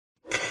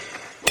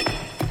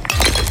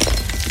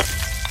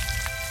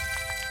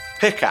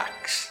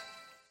Pickaxe.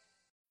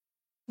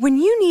 When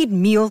you need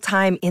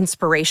mealtime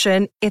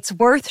inspiration, it's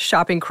worth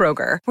shopping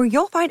Kroger, where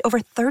you'll find over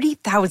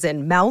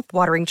 30,000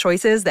 mouth-watering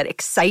choices that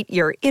excite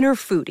your inner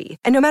foodie.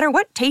 And no matter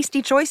what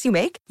tasty choice you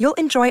make, you'll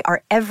enjoy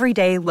our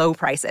everyday low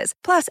prices,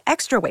 plus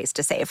extra ways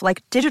to save,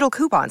 like digital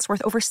coupons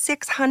worth over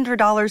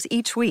 $600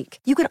 each week.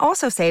 You can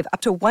also save up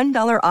to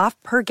 $1 off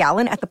per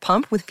gallon at the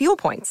pump with fuel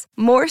points.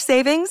 More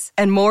savings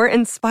and more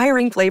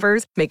inspiring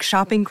flavors make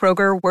shopping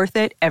Kroger worth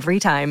it every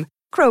time.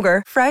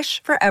 Kroger,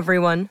 fresh for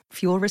everyone.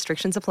 Fuel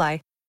restrictions apply.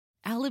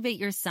 Elevate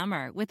your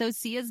summer with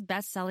Osea's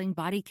best-selling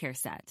body care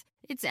set.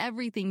 It's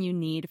everything you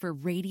need for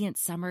radiant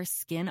summer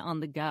skin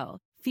on the go.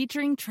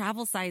 Featuring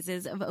travel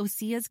sizes of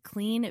Osea's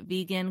clean,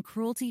 vegan,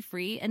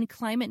 cruelty-free, and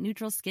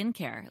climate-neutral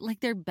skincare, like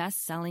their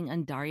best-selling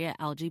Undaria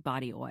Algae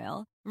Body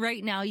Oil.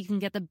 Right now, you can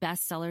get the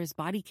bestsellers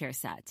body care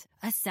set,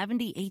 a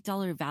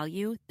 $78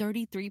 value,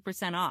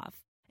 33% off.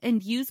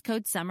 And use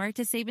code SUMMER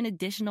to save an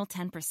additional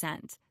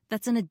 10%.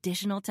 That's an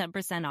additional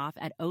 10% off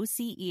at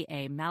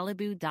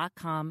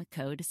OSEAMalibu.com,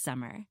 code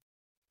SUMMER.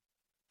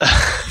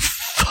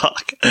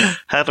 Fuck.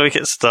 How do we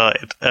get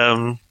started?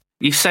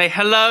 You say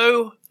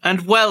hello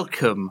and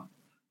welcome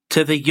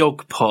to the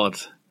Yog Pod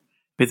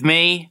with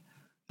me,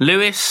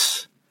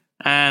 Lewis,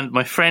 and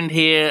my friend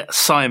here,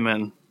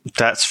 Simon.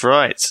 That's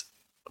right.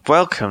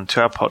 Welcome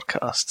to our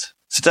podcast.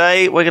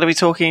 Today we're going to be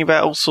talking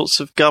about all sorts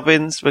of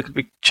gubbins. We're going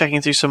to be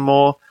checking through some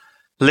more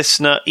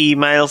listener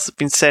emails that have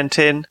been sent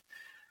in.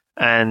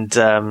 And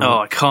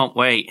I can't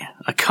wait.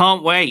 I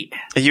can't wait.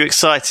 Are you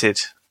excited?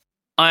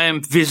 I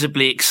am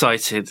visibly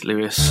excited,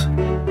 Lewis.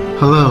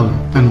 Hello,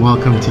 and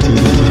welcome to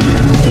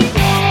TDT.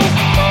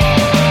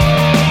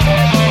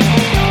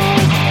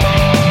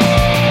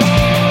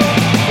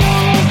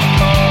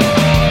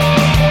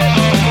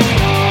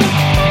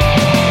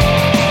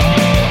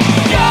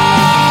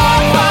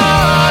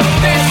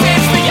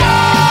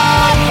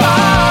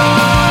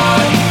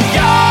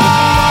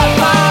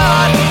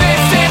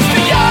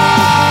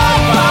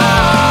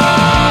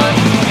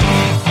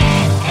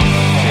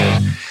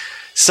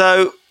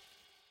 So,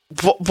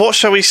 what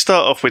shall we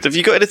start off with? Have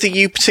you got anything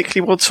you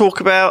particularly want to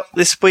talk about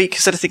this week?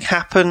 Has anything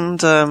happened?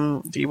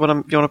 Do you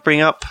want to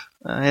bring up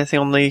anything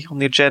on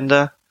the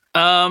agenda?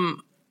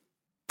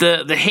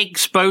 The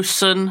Higgs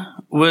boson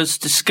was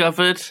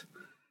discovered,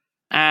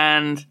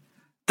 and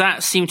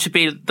that seems to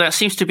be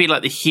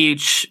like the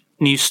huge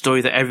news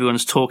story that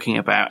everyone's talking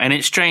about. And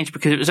it's strange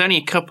because it was only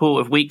a couple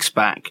of weeks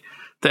back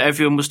that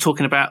everyone was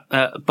talking about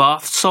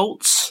bath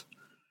salts.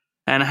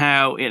 And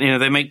how,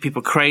 they make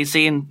people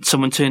crazy, and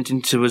someone turned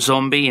into a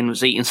zombie and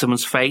was eating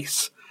someone's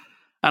face.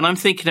 And I'm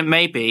thinking that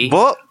maybe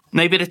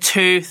the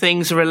two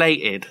things are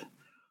related.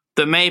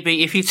 That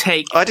maybe if you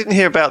take... I didn't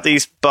hear about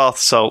these bath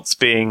salts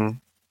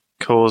being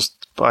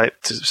caused to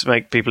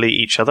make people eat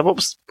each other.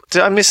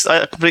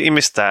 I completely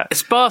missed that.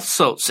 It's bath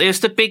salts. It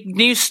was the big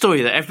news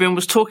story that everyone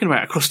was talking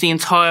about across the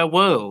entire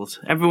world.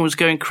 Everyone was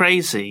going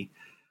crazy.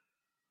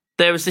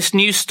 There was this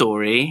news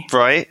story...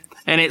 Right.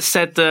 And it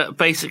said that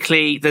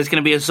basically there's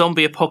going to be a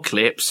zombie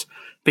apocalypse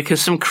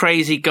because some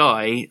crazy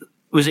guy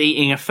was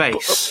eating a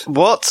face.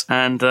 What?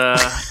 And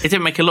it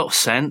didn't make a lot of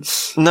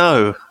sense.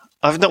 No,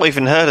 I've not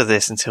even heard of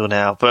this until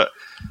now, but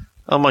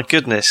oh my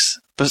goodness.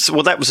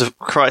 Well, that was a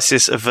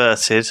crisis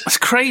averted. It's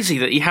crazy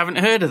that you haven't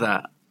heard of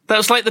that. That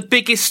was like the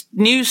biggest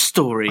news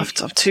story.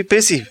 I'm too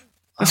busy.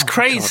 That's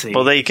crazy. God.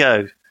 Well, there you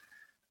go.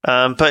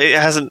 But it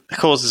hasn't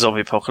caused a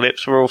zombie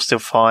apocalypse. We're all still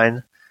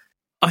fine.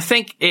 I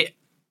think it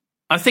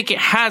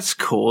has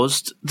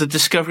caused the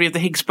discovery of the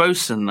Higgs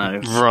boson, though.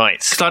 Right.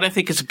 Because I don't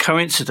think it's a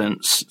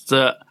coincidence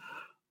that,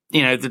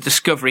 the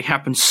discovery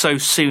happened so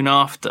soon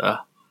after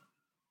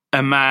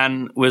a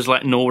man was,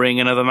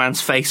 gnawing another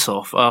man's face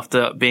off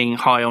after being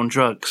high on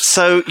drugs.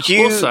 So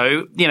you...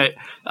 Also,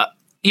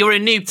 you're a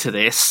noob to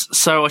this,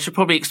 so I should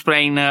probably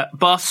explain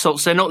bath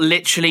salts, they're not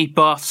literally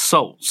bath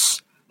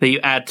salts that you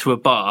add to a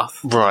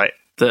bath. Right.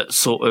 That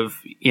sort of,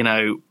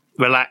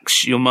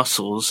 relax your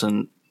muscles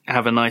and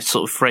have a nice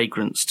sort of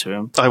fragrance to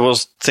them. I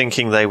was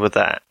thinking they were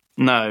that.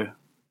 No,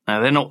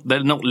 they're not.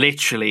 They're not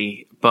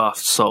literally bath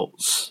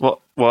salts. What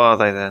are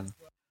they then?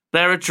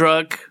 They're a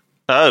drug.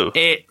 Oh,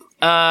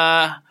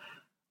 I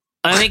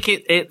think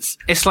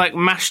it's like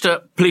mashed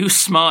up blue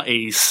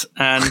Smarties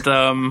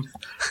and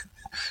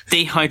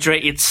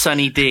dehydrated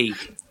Sunny D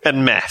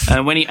and meth.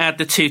 And when you add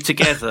the two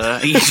together,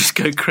 you just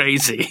go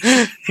crazy.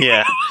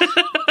 Yeah.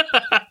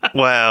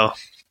 Wow.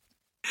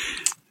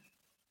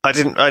 I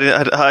didn't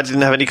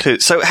have any clue.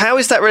 So how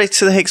is that related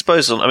to the Higgs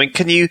boson? I mean,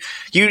 can you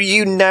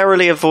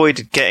narrowly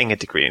avoided getting a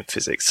degree in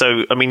physics.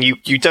 So, I mean,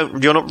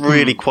 you're not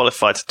really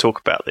qualified to talk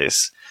about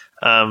this.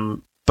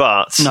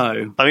 But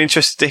no. I'm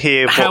interested to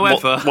hear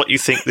what you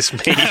think this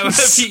means.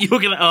 However, you're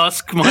going to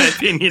ask my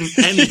opinion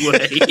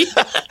anyway.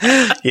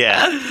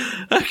 Yeah.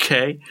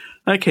 Okay,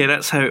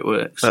 that's how it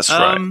works. That's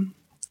right.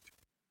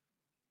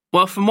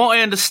 Well, from what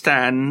I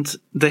understand,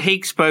 the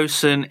Higgs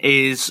boson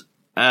is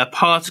a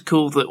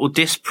particle that will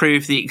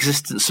disprove the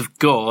existence of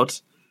God,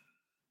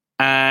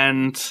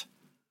 and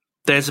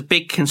there's a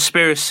big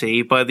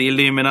conspiracy by the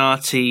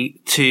Illuminati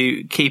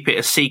to keep it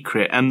a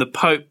secret, and the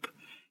Pope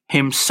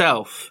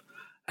himself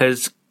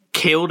has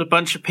killed a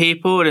bunch of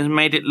people and has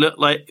made it look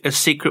like a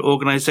secret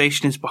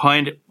organisation is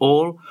behind it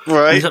all.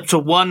 Right. He's up to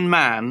one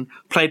man,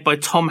 played by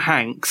Tom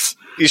Hanks.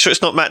 You sure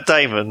it's not Matt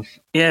Damon?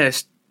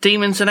 Yes,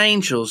 Demons and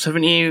Angels.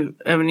 Haven't you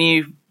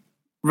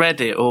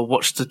read it or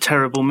watched the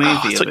terrible movie?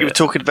 I thought you were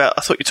talking about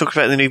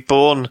the new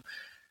Bourne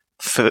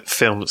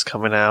film that's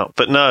coming out,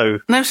 but no.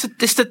 No,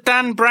 it's the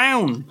Dan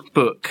Brown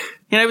book.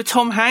 You know, with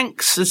Tom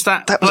Hanks as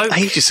that was bloke.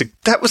 ages ago.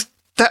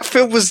 That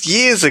film was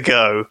years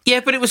ago.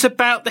 Yeah, but it was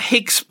about the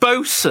Higgs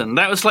boson.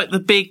 That was like the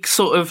big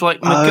sort of like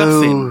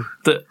MacGuffin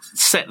that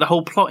set the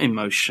whole plot in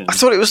motion. I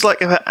thought it was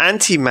like about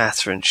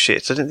antimatter and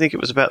shit. I didn't think it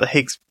was about the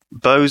Higgs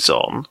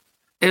boson.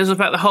 It was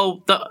about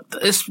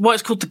it's what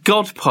it's called, the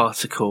God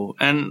particle.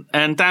 And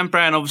Dan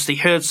Brown obviously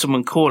heard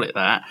someone call it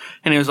that.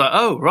 And he was like,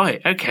 oh,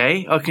 right,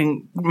 okay, I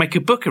can make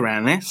a book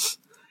around this.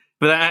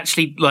 Without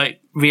actually,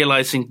 like,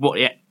 realising what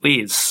it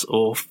is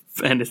or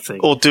anything.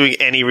 Or doing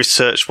any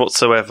research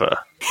whatsoever.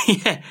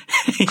 Yeah.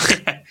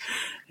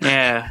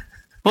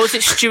 What was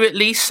it Stuart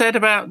Lee said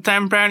about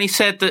Dan Brown? He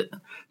said that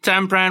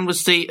Dan Brown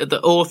was the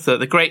author,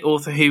 the great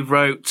author who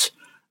wrote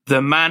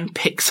 "The Man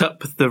Picks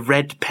Up the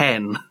Red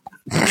Pen."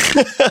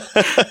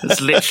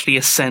 It's literally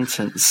a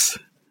sentence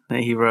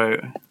that he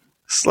wrote.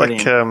 It's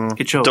Brilliant. like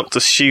Good job. Dr.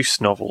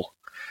 Seuss novel.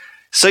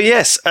 So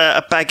yes,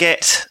 a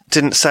baguette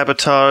didn't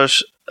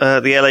sabotage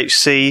the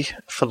LHC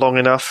for long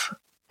enough.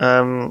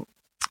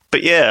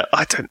 But yeah,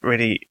 I don't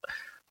really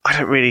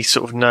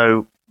sort of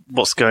know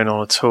what's going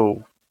on at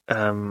all.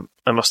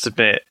 I must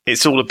admit,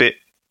 it's all a bit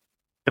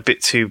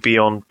too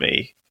beyond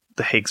me.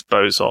 The Higgs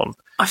boson.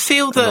 I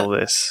feel and that all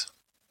this.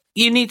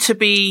 you need to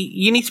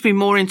be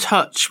more in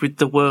touch with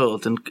the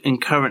world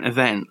and current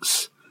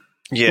events.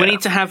 Yeah, We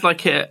need to have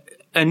like a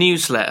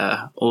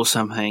newsletter or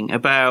something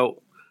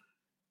about,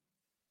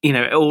 you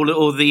know,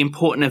 all the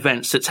important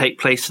events that take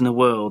place in the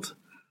world.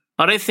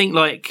 I don't think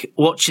like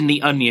watching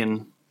The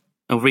Onion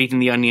or reading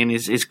The Onion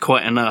is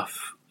quite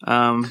enough.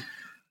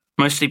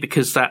 Mostly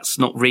because that's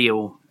not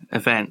real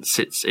events.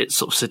 It's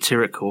sort of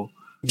satirical.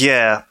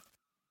 Yeah.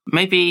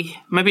 Maybe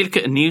look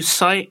at a news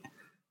site.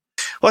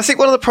 Well, I think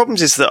one of the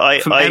problems is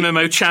that From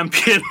MMO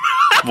Champion.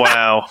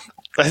 Wow.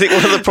 I think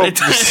one of the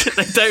problems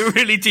they don't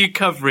really do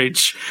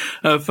coverage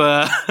of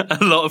a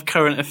lot of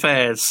current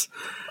affairs.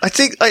 I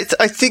think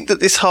that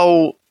this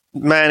whole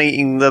man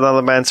eating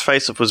another man's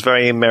face off was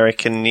very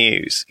American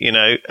news, you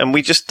know, and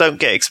we just don't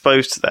get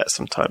exposed to that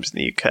sometimes in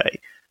the UK.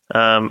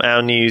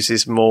 Our news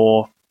is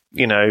more,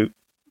 you know,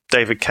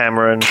 David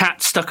Cameron,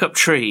 Cat stuck up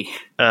tree.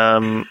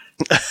 like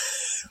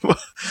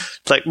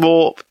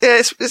more, yeah,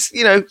 it's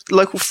you know,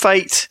 local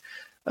fate,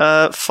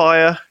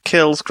 fire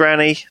kills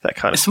granny, that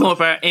kind of It's stuff. more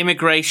about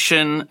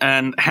immigration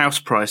and house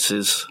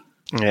prices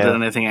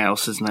than anything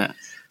else, isn't it?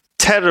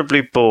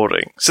 Terribly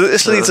boring. So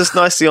this leads us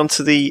nicely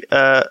onto the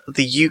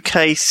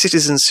UK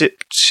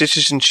citizenship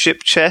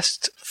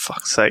chest.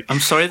 Fuck's sake!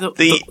 I'm sorry. The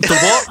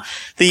what?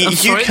 The I'm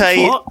sorry, UK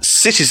the what?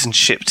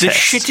 citizenship The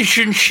test.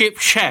 citizenship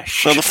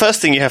test. Well, the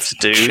first thing you have to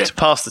do to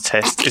pass the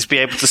test is be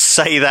able to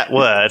say that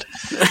word.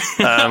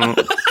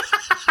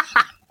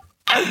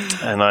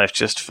 And I've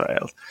just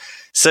failed.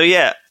 So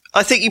yeah,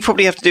 I think you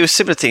probably have to do a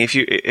similar thing if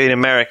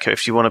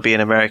you want to be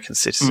an American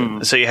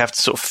citizen. So you have to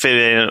sort of fill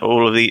in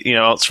all of the, you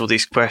know, answer all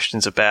these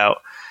questions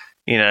about,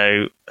 you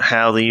know,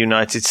 how the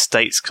United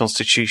States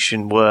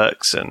Constitution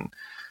works and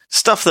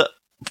stuff that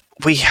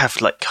we have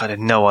like kind of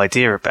no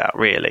idea about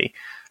really.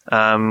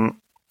 And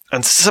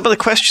some of the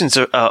questions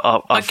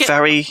are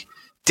very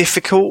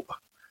difficult.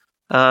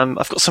 I've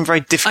got some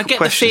very difficult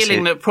questions. I get the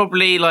feeling here. that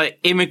probably like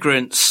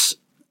immigrants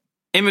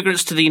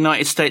to the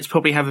United States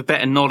probably have a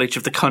better knowledge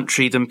of the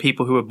country than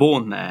people who are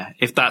born there,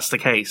 if that's the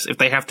case, if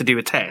they have to do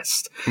a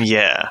test.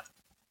 Yeah.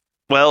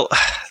 Well,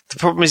 the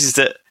problem is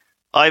that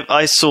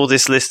I saw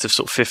this list of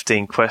sort of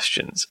 15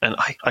 questions, and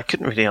I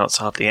couldn't really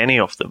answer hardly any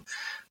of them.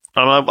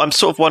 I'm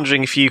sort of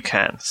wondering if you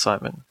can,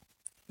 Simon.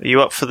 Are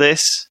you up for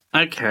this?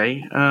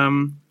 Okay.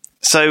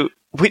 So,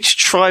 which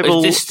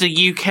tribal... Is this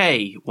the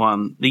UK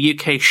one? The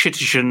UK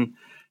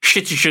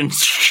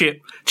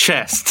citizenship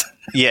chest?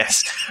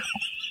 Yes.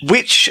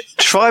 Which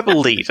tribal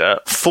leader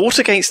fought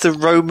against the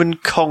Roman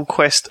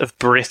conquest of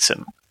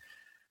Britain?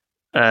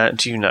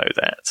 Do you know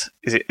that?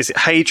 Is it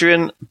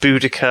Hadrian,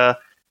 Boudicca,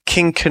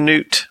 King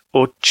Canute,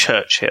 or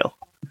Churchill?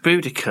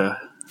 Boudicca,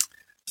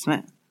 isn't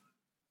it?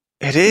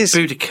 It is.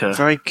 Boudicca.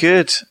 Very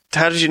good.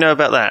 How did you know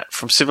about that?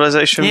 From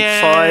Civilization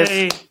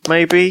Yay. 5,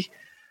 maybe?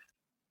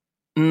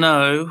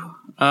 No,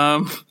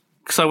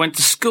 because I went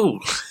to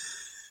school.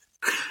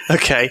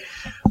 Okay.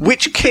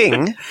 Which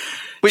king...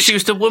 She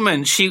was the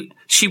woman. She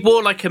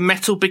wore like a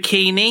metal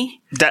bikini.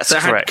 That's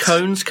that correct. had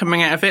cones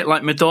coming out of it,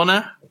 like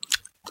Madonna.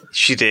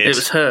 She did. It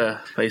was her,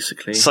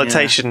 basically.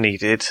 Citation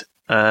needed.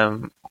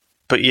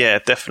 But yeah,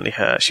 definitely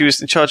her. She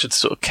was in charge of the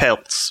sort of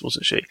Celts,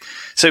 wasn't she?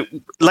 So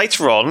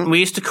later on... We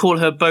used to call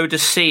her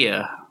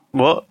Boadicea.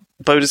 What?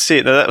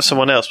 Boadicea? No, that was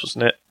someone else,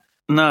 wasn't it?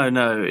 No,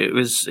 it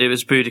was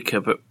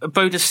Boudicca, but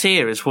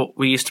Boadicea is what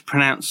we used to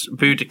pronounce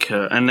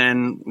Boudicca, and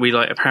then we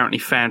like apparently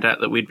found out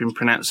that we'd been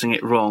pronouncing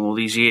it wrong all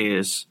these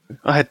years.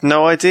 I had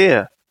no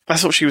idea. I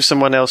thought she was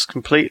someone else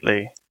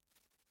completely.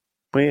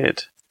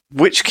 Weird.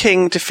 Which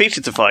king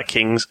defeated the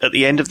Vikings at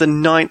the end of the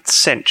 9th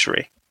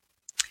century?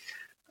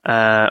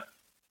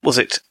 Was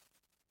it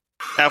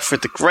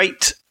Alfred the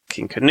Great,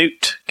 King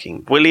Canute,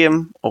 King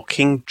William, or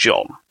King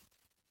John?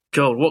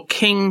 God, what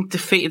king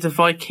defeated the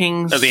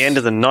Vikings? At the end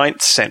of the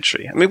 9th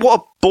century. I mean, what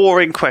a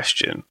boring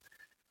question.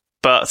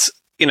 But,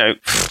 you know...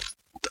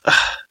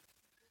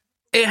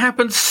 It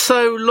happened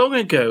so long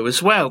ago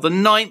as well. The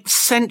 9th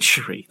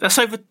century. That's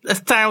over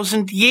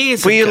 1,000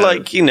 years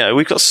ago.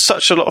 We've got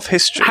such a lot of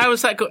history. How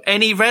has that got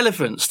any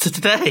relevance to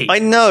today? I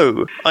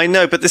know,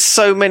 but there's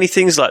so many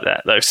things like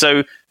that, though.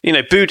 So,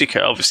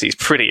 Boudica obviously is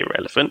pretty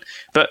irrelevant.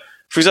 But,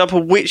 for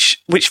example, which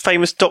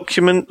famous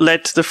document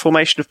led to the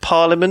formation of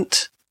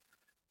Parliament?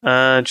 Do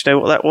you know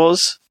what that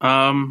was?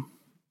 The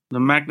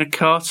Magna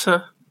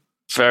Carta.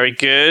 Very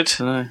good.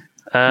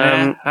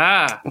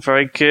 I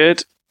Very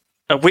good.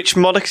 Which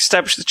monarch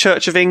established the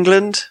Church of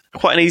England?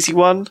 Quite an easy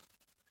one.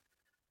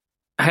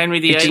 Henry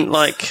VIII.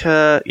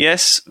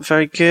 Yes,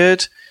 very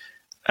good.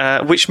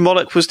 Which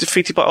monarch was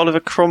defeated by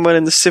Oliver Cromwell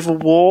in the Civil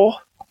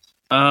War?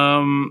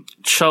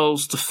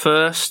 Charles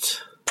I.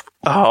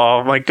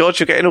 Oh my God,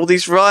 you're getting all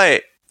these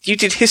right. You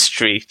did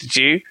history, did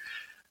you?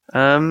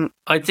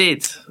 I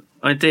did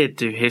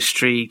do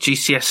history,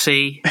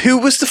 GCSE. Who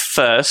was the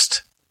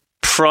first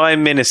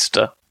Prime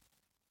Minister?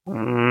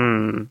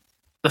 The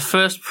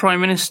first Prime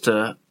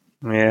Minister?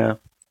 Yeah.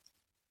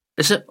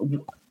 It's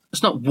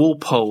not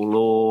Walpole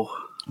or...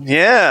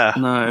 Yeah.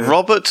 No.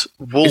 Robert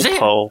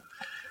Walpole.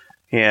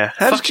 Yeah.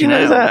 How did you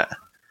know that?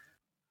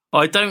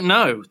 I don't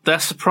know.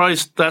 That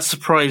surprised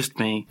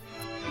me.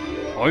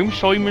 I'm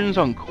Simon's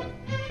uncle,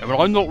 and when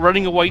I'm not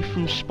running away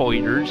from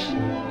spiders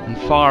and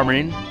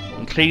farming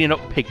and cleaning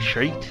up Pig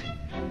Street,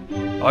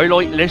 I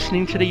like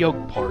listening to the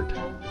Yog Pod.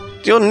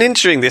 You're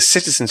ninjaing this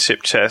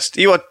citizenship test.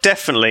 You are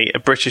definitely a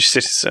British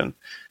citizen.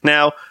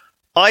 Now,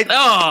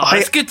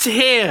 it's good to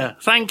hear.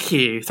 Thank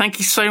you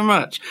so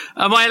much.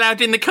 Am I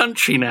allowed in the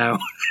country now?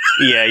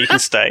 Yeah, you can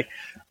stay.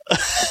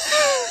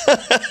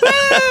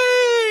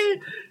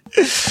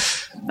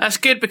 That's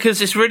good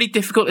because it's really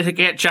difficult to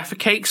get Jaffa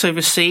cakes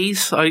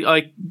overseas.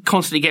 I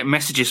constantly get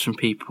messages from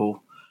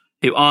people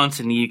who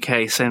aren't in the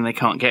UK saying they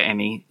can't get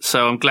any.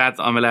 So I'm glad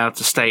that I'm allowed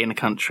to stay in the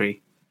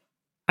country.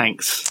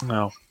 Thanks.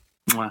 Oh,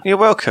 you're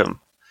welcome.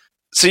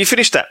 So you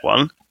finished that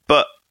one,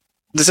 but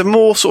there's a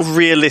more sort of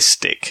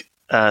realistic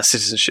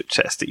citizenship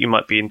test that you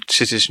might be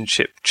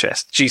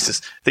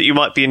that you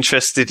might be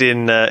interested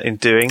in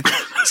doing.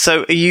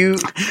 So are you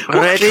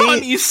ready? Why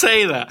can't you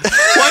say that?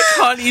 Why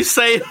can't you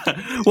say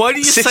that? Why do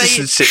you say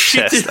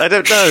citizenship test? I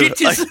don't know.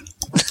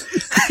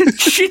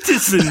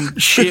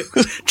 Citizenship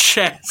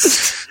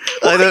chest.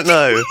 I don't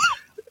know.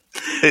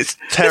 It's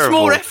terrible.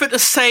 There's more effort to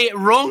say it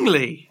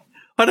wrongly.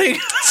 I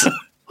don't.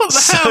 What the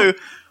hell?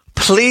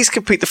 Please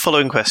complete the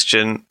following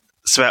question.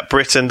 It's about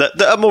Britain that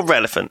are more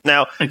relevant.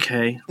 Now,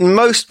 okay.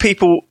 Most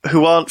people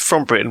who aren't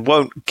from Britain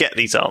won't get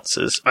these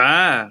answers.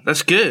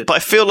 That's good. But I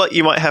feel like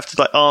you might have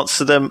to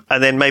answer them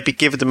and then maybe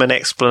give them an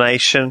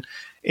explanation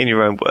in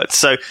your own words.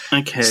 So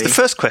the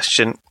first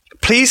question,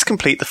 please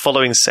complete the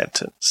following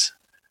sentence.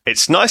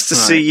 It's nice to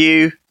see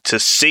you,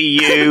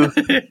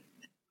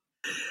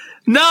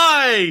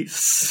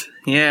 Nice!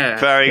 Yeah.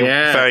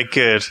 Very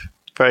good.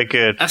 Very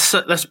good.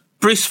 That's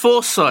Bruce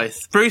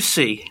Forsyth.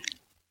 Brucey.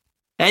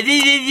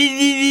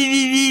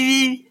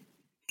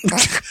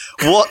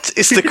 What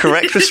is the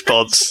correct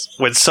response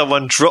when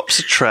someone drops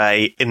a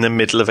tray in the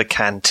middle of a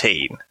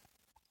canteen?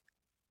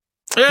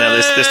 Now,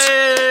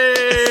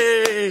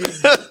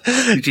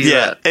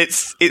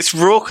 it's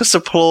raucous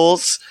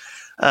applause.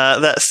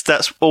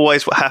 That's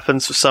always what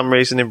happens for some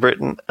reason in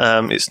Britain.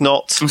 It's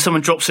not when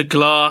someone drops a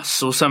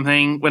glass or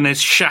something, when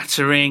there's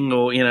shattering,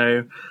 or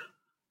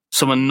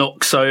someone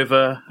knocks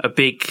over a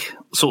big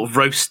sort of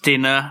roast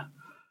dinner,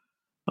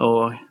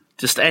 or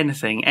just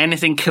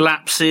anything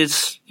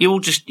collapses. You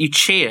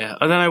cheer.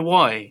 I don't know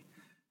why. It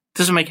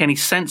doesn't make any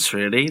sense,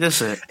 really,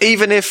 does it?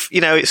 Even if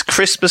it's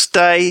Christmas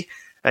Day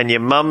and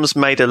your mum's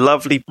made a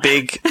lovely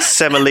big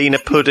semolina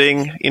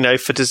pudding,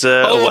 for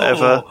dessert or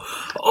whatever.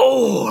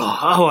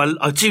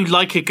 I do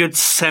like a good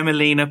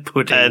semolina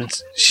pudding. And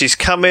she's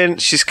coming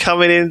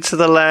into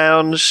the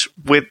lounge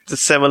with the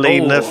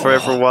semolina for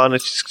everyone.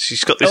 And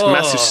she's got this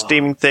massive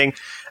steaming thing.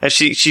 And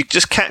she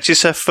just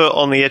catches her foot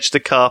on the edge of the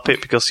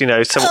carpet because,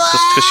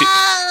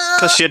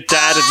 because your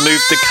dad had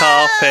moved the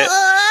carpet.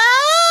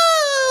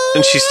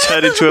 And she's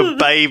turned into a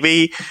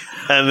baby.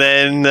 And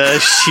then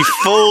she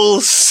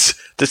falls.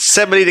 The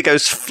semolina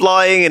goes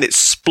flying and it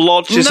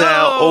splodges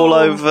out all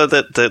over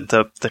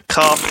the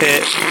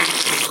carpet.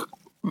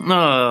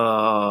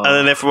 No. And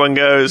then everyone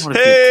goes, hey!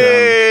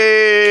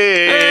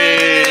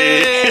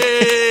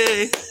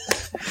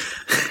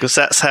 Because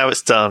that's how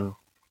it's done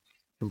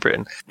in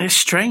Britain. It's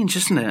strange,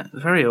 isn't it?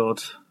 Very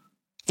odd.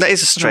 That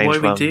is a strange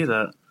one. Why we do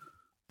that?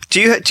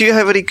 Do you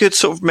have any good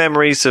sort of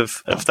memories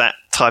of that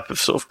type of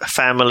sort of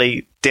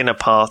family dinner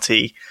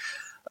party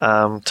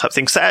type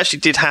thing? 'Cause that actually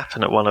did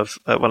happen at one of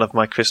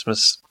my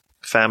Christmas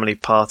family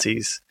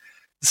parties.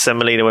 The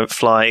semolina went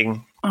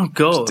flying Oh,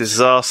 God.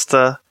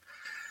 Disaster.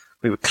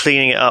 We were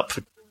cleaning it up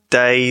for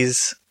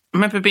days. I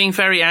remember being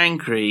very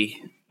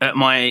angry at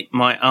my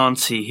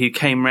auntie who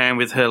came round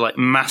with her like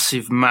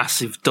massive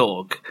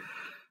dog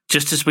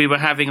just as we were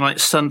having like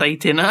Sunday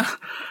dinner,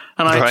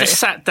 and I just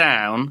sat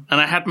down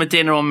and I had my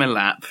dinner on my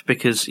lap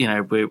because, you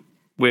know,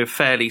 we're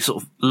fairly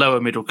sort of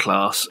lower middle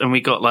class, and we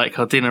got like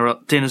our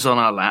dinners on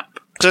our lap.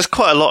 There's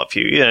quite a lot of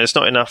you, you know, there's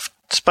not enough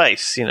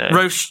space, you know.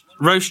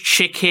 Roast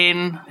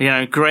chicken, you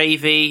know,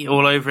 gravy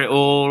all over it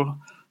all.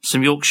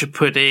 Some Yorkshire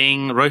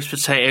pudding, roast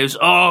potatoes.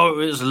 Oh,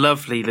 it was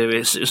lovely,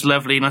 Lewis. It was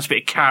lovely. Nice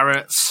bit of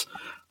carrots.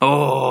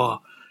 Oh,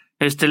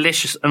 it was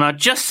delicious. And I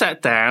just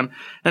sat down,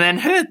 and then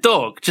her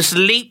dog just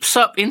leaps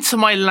up into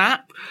my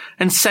lap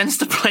and sends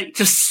the plate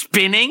just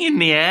spinning in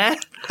the air.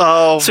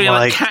 Oh, so he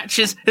like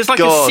catches. It's like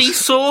a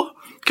seesaw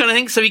kind of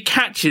thing. So he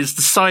catches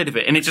the side of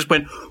it, and it just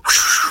went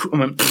and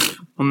went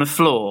on the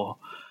floor.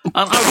 And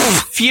I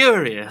was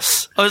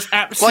furious. I was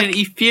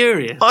absolutely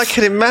furious. I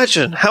can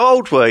imagine. How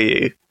old were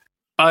you?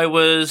 I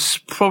was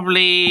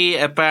probably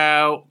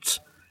about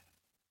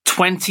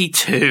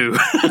 22.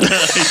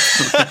 I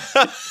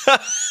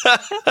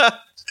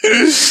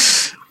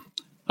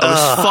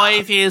was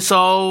 5 years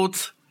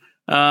old.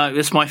 It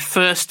was my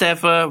first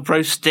ever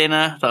roast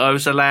dinner that I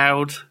was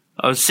allowed.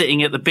 I was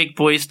sitting at the big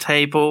boys'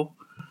 table.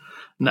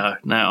 No,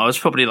 I was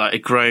probably like a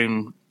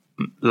grown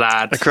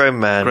lad. A grown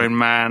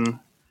man.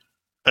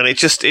 And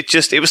it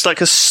was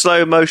like a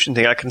slow motion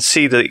thing. I can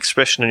see the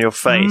expression on your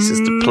face as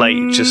the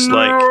plate just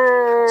like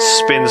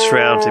spins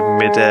round in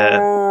midair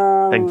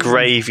and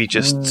gravy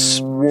just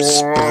sprays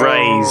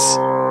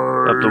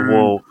up the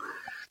wall.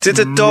 Did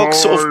the dog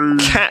sort of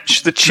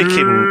catch the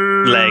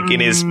chicken leg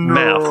in his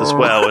mouth as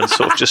well and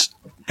sort of just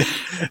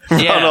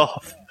run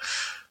off?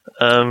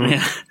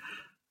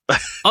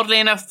 Oddly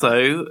enough,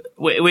 though,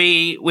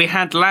 we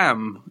had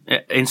lamb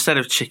instead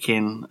of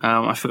chicken.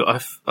 I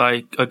forgot.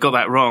 I got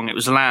that wrong. It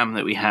was lamb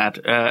that we had,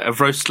 a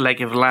roast leg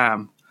of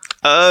lamb.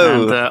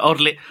 Oh,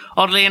 and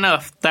oddly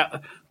enough,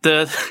 that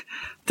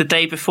the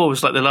day before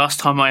was like the last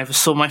time I ever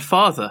saw my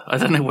father. I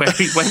don't know where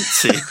he went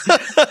to.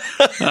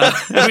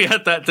 We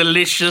had that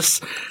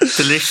delicious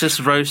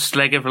roast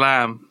leg of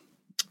lamb.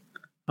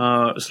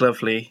 Oh, it was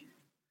lovely.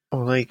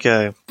 Oh, there you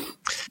go.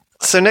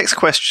 So, next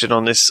question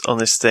on this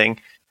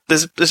thing.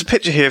 There's a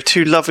picture here of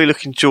two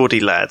lovely-looking Geordie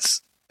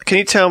lads. Can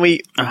you tell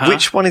me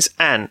which one is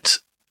Ant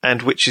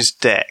and which is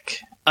Dec?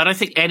 I don't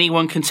think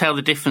anyone can tell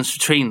the difference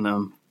between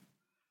them.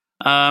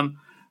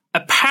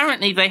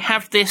 Apparently, they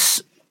have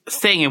this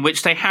thing in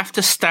which they have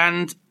to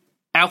stand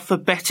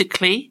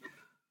alphabetically.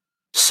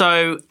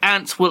 So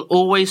Ant will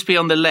always be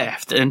on the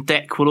left and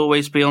Dec will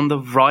always be on the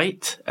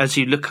right as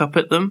you look up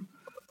at them.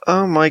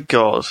 Oh my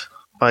God.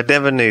 I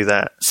never knew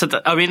that. So,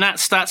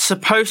 that's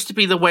supposed to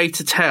be the way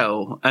to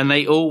tell, and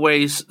they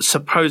always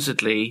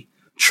supposedly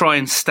try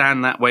and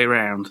stand that way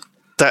round.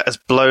 That has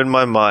blown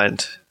my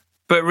mind.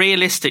 But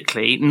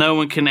realistically, no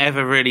one can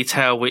ever really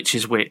tell which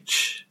is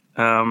which.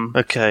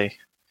 Okay.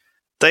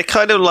 They're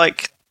kind of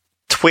like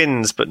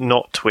twins, but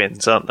not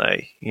twins, aren't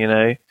they? You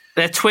know?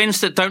 They're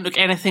twins that don't look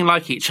anything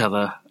like each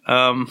other.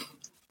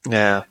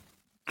 Yeah.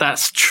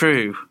 That's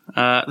true.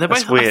 They're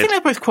both weird. I think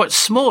they're both quite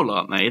small,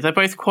 aren't they? They're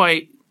both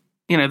quite...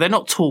 You know, they're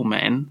not tall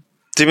men.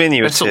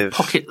 Diminutive. They're sort of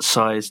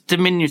pocket-sized.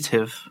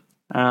 Diminutive.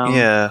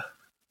 Yeah.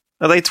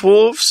 Are they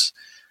dwarves?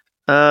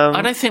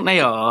 I don't think they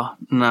are,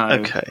 no.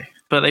 Okay.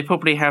 But they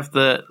probably have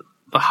the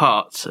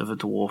heart of a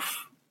dwarf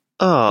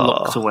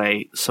locked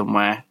away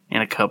somewhere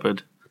in a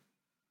cupboard.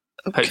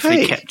 Okay.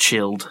 Hopefully kept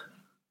chilled.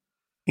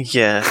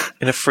 Yeah,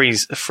 in a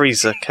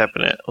freezer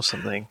cabinet or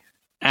something.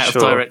 Out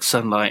of direct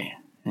sunlight.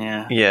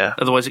 Yeah. Yeah.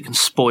 Otherwise it can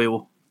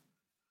spoil.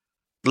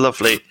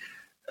 Lovely.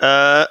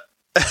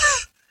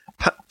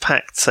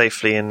 Packed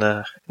safely in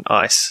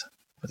ice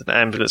with an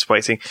ambulance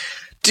waiting.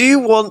 Do you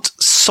want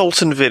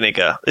salt and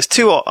vinegar? There's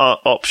two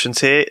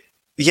options here.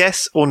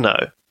 Yes or no?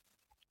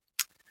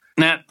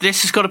 Now,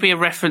 this has got to be a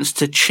reference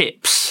to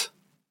chips.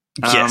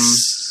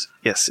 Yes.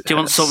 Yes. Do you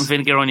want salt and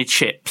vinegar on your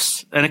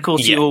chips? And of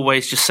course, you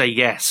always just say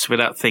yes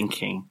without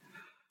thinking.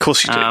 Of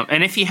course you do.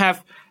 And if you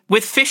have,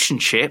 with fish and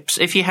chips,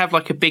 if you have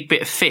like a big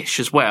bit of fish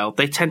as well,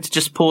 they tend to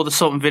just pour the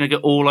salt and vinegar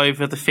all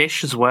over the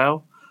fish as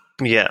well.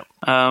 Yeah.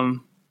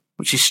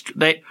 Which is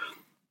they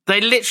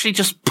literally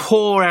just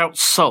pour out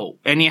salt,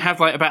 and you have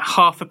like about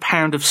half a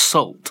pound of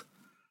salt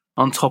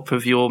on top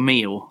of your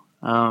meal.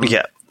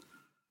 Yeah,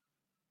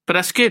 but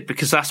that's good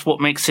because that's what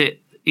makes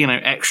it, you know,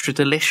 extra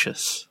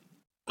delicious.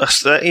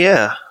 That's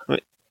the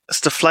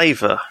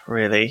flavour,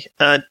 really.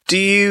 Are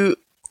you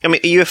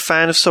a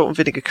fan of salt and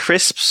vinegar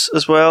crisps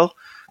as well?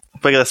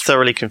 We're going to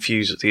thoroughly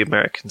confuse with the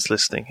Americans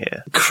listening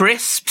here.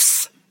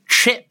 Crisps,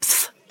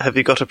 chips. Have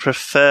you got a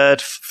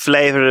preferred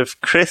flavour of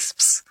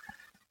crisps?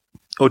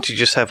 Or do you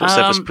just have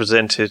whatever's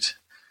presented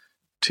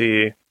to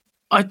you?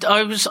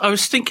 I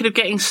was thinking of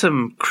getting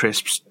some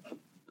crisps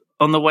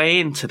on the way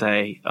in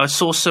today. I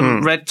saw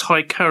some red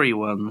Thai curry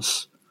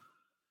ones.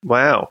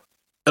 Wow.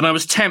 And I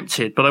was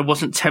tempted, but I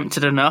wasn't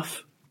tempted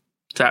enough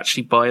to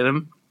actually buy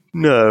them.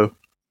 No.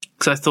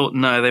 Because I thought,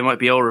 no, they might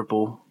be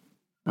horrible.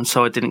 and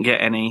so I didn't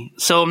get any.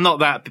 So I'm not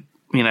that,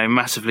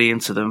 massively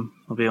into them,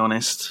 I'll be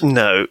honest.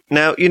 No.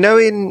 Now,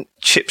 in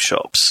chip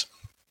shops,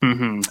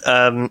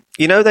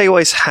 they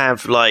always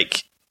have,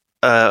 like,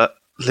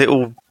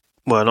 little,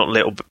 well, not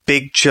little, but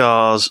big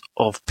jars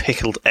of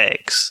pickled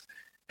eggs.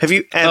 Have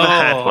you ever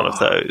had one of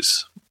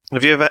those?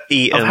 Have you ever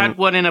eaten? I've had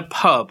one in a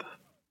pub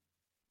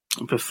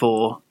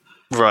before.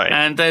 Right.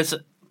 And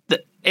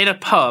in a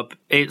pub,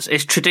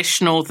 it's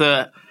traditional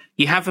that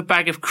you have a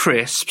bag of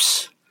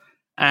crisps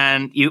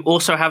and you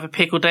also have a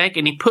pickled egg,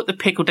 and you put the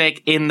pickled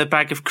egg in the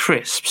bag of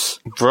crisps.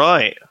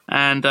 Right.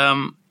 And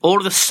all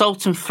of the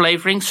salt and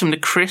flavourings from the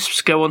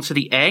crisps go onto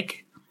the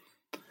egg.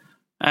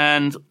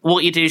 And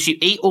what you do is you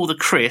eat all the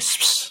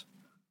crisps,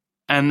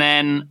 and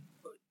then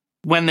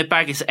when the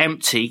bag is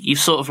empty, you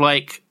sort of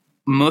like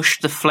mush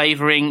the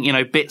flavouring,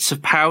 bits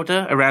of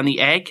powder around the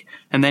egg,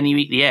 and then you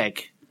eat the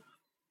egg.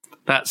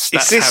 That's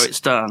how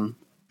it's done.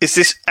 Is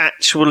this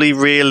actually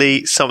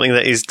really something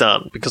that is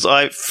done? Because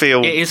I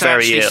feel it is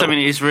very actually ill. Something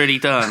that is really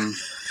done.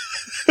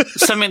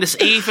 Something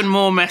that's even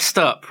more messed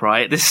up,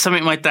 right? This is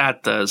something my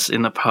dad does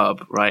in the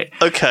pub, right?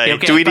 Okay,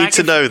 do we need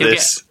to know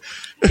this?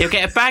 He'll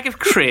get a bag of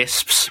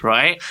crisps,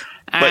 right?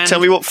 And Wait, tell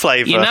me what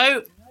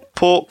flavour.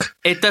 Pork.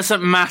 It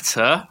doesn't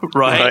matter,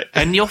 right?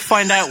 And you'll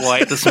find out why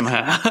it doesn't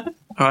matter,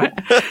 right?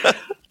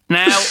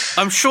 Now,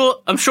 I'm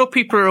sure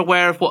people are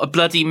aware of what a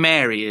Bloody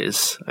Mary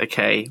is,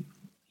 okay?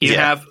 You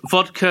have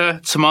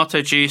vodka,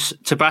 tomato juice,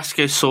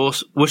 Tabasco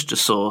sauce, Worcester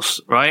sauce,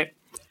 right?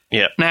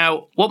 Yeah.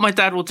 Now, what my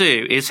dad will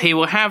do is he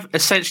will have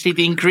essentially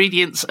the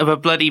ingredients of a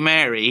Bloody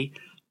Mary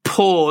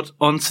poured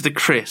onto the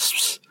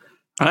crisps,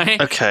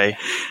 right? Okay.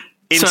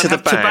 Into the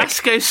bag.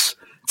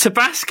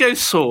 Tabasco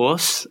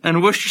sauce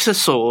and Worcestershire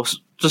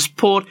sauce just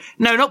poured.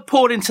 No, not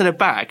poured into the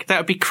bag. That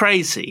would be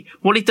crazy.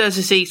 What he does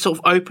is he sort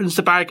of opens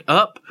the bag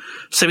up,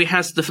 so he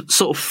has the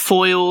sort of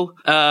foil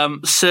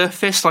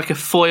surface, like a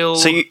foil.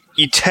 So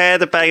you tear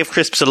the bag of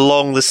crisps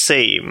along the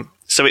seam.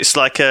 So it's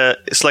like a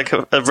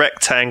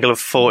rectangle of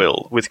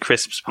foil with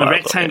crisps. A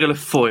rectangle of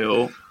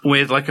foil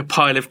with like a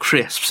pile of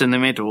crisps in the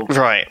middle.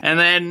 Right. And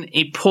then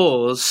he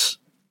pours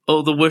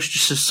all the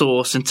Worcestershire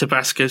sauce and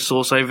Tabasco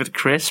sauce over the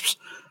crisps.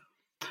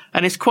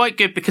 And it's quite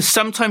good because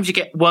sometimes you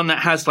get one that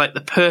has like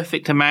the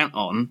perfect amount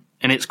on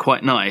and it's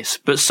quite nice.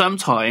 But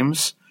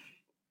sometimes,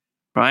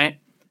 right?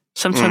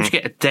 Sometimes you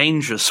get a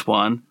dangerous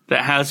one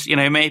that has,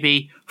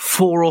 maybe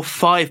 4 or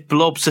 5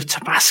 blobs of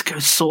Tabasco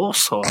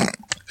sauce on.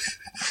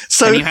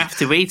 So and you have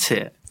to eat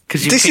it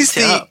because you picked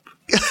it up.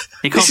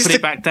 You can't put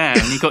it back down.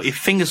 You've got your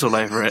fingers all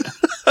over it.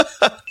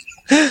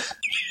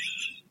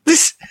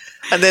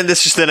 And then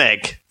there's just an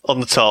egg on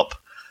the top.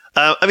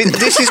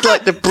 This is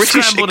like the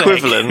British Scrambled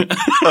equivalent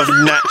of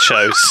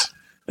nachos,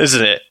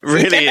 isn't it?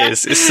 Really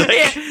is. It's like...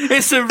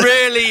 it's a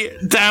really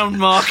down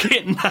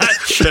market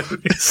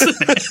nacho, isn't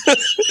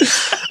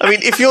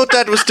it? If your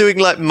dad was doing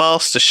like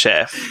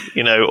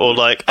MasterChef, or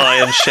like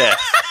Iron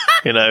Chef,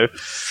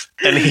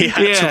 and he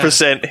had to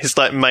present his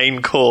like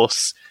main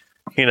course,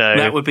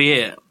 that would be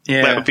it.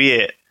 Yeah, that would be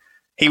it.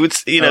 He would,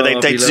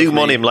 they'd zoom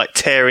on him like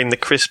tearing the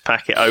crisp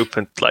packet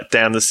open, like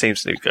down the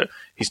seams, and he'd go,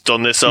 "He's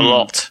done this a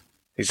lot.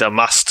 He's a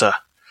master.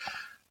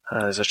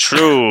 He's a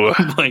true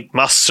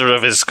master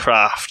of his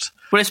craft."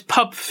 Well, it's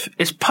pub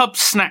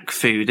snack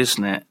food,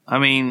 isn't it?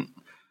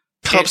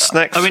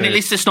 Snack food. At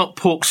least it's not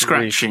pork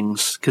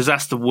scratchings, because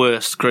that's the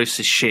worst,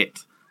 grossest shit.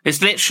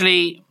 It's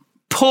literally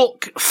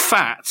pork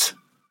fat,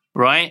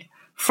 right,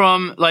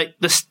 from like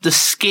the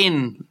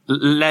skin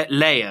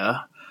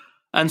layer,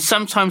 and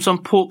sometimes on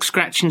pork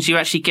scratchings you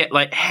actually get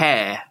like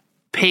hair,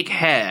 pig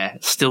hair,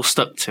 still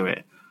stuck to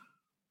it.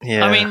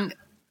 Yeah.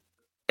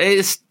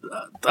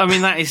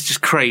 That is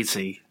just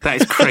crazy.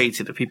 That is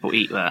crazy that people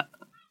eat that.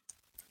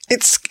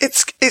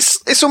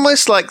 It's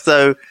almost like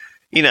though,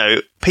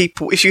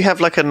 people, if you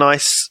have like a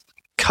nice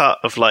cut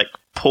of like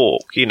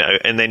pork,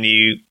 and then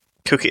you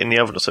cook it in the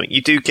oven or something,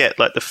 you do get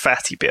like the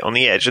fatty bit on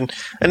the edge, and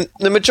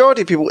the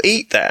majority of people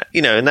eat that,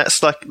 and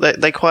that's like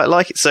they quite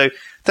like it. So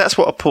that's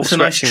what a pork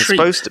scratching is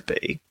supposed to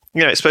be.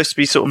 It's supposed to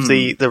be sort of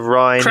the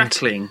rind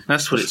crackling.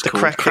 That's what it's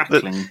called.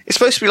 Crackling. It's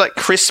supposed to be like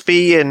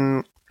crispy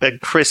and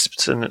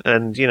crisped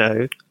and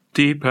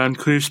deep and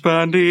crisp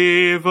and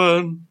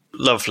even.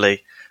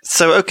 Lovely.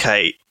 So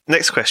okay,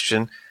 next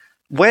question.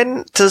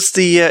 When does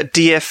the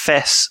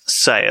DFS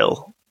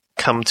sale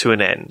come to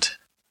an end?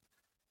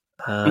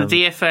 The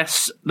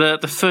DFS,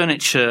 the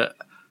furniture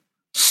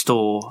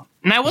store.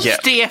 Now, what does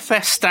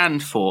DFS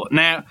stand for?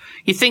 Now,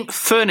 you think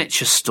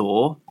furniture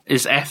store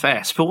is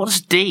FS, but what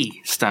does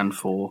D stand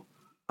for?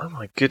 Oh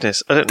my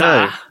goodness, I don't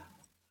know.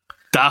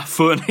 Da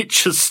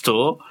furniture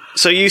store.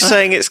 So you're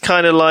saying it's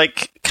kind of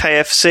like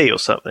KFC or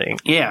something?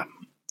 Yeah.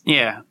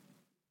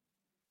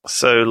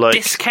 So like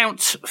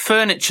discount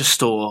furniture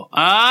store.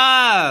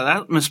 Ah,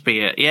 that must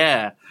be it.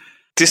 Yeah.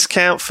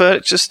 Discount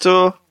furniture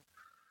store.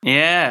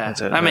 Yeah,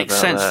 that makes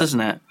sense, doesn't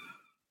it?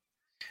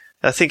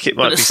 I think it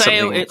might be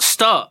sale, something. It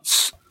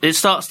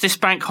starts this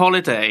bank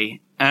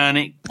holiday and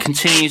it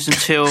continues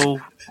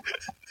until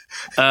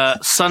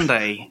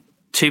Sunday,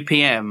 2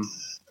 p.m.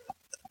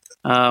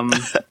 And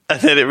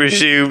then it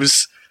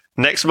resumes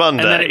Next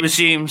Monday. And then it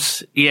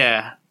resumes,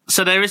 yeah.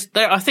 So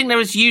I think there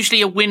is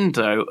usually a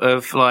window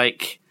of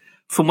like,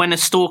 from when a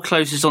store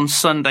closes on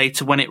Sunday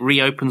to when it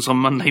reopens on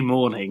Monday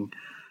morning,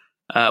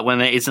 when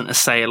there isn't a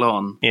sale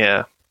on.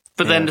 Yeah.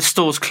 But then the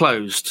store's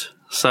closed,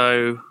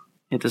 so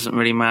it doesn't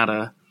really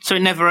matter. So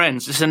it never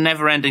ends. It's a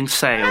never-ending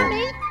sale.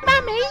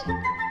 Mummy,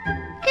 can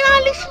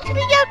I listen to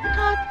the Yug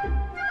Pod?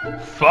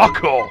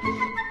 Fuck off!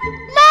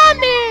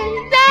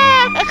 Mummy, no!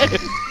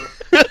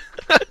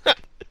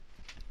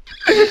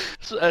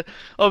 So,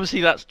 obviously,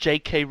 that's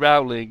J.K.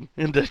 Rowling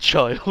and her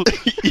child.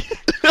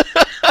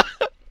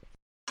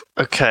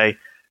 Okay,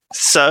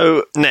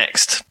 so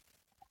next.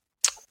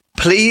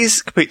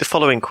 Please complete the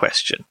following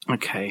question.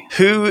 Okay.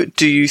 Who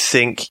do you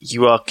think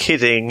you are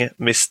kidding,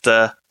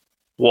 Mr.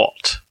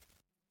 What?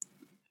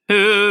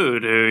 Who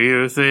do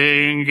you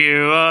think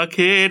you are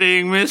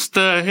kidding,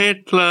 Mr.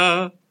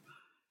 Hitler?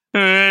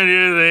 When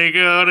you think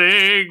of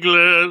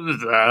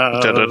England, we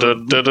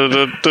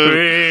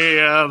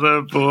are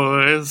the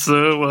boys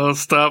who will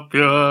stop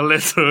your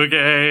little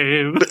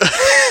game.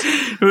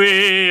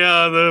 We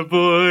are the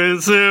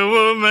boys who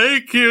will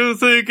make you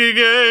think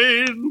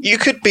again. You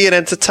could be an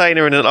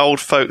entertainer in an old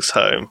folks'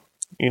 home.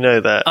 You know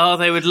that. Oh,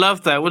 they would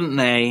love that, wouldn't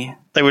they?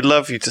 They would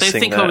love you to They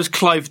sing think that. I was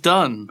Clive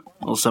Dunn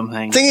or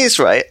something. Thing is,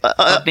 right,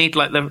 I'd need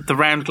like the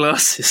round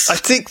glasses. I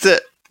think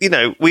that, you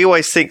know, we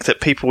always think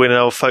that people in an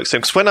old folks' home,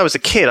 because when I was a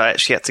kid, I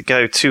actually had to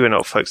go to an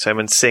old folks' home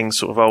and sing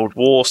sort of old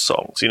war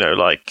songs, you know,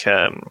 like,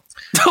 there'll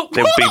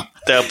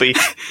be,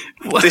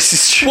 this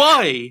is true.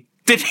 Why?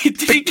 Did he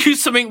do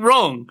something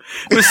wrong?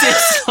 Was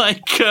this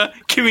like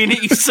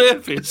community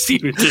service you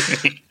were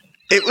doing?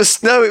 It was,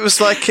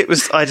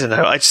 I don't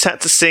know, I just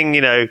had to sing, you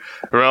know,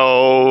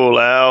 roll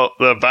out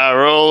the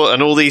barrel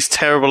and all these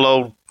terrible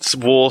old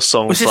war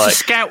songs. Was this like, a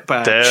scout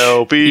badge?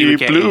 There'll you be were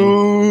getting?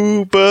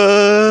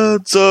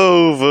 bluebirds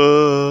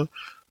over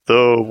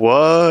the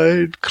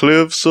wide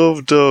cliffs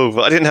of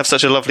Dover. I didn't have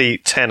such a lovely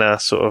tenor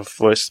sort of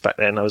voice back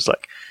then. I was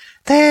like,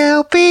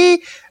 there'll be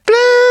blue.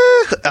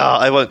 Oh,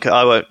 I won't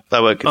continue.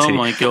 Oh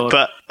my God.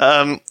 But,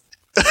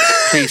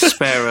 Please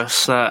spare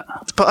us that.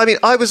 but I mean,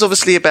 I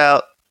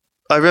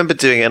remember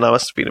doing it, and I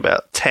must have been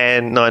about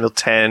 9 or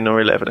 10 or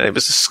 11, and it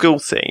was a school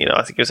thing, you know,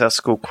 I think it was our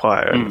school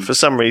choir, and for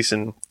some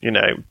reason, you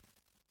know,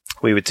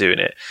 we were doing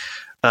it.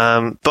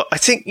 But I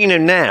think, you know,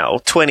 now,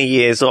 20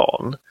 years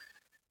on,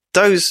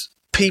 those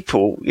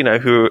people, you know,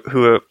 who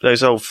are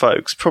those old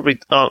folks probably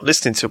aren't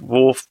listening to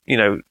war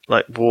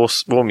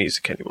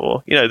music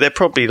anymore. You know, they're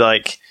probably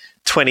like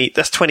 20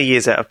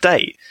 years out of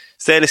date.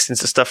 So they're listening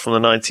to stuff from the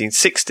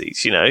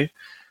 1960s, you know,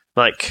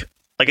 like,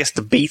 I guess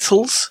the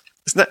Beatles.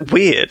 Isn't that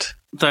weird?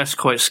 That's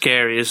quite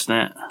scary, isn't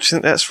it? Do you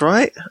think that's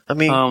right? I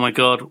mean, Oh my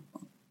God.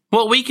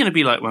 What are we going to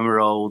be like when we're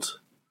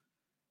old?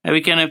 Are we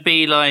going to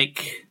be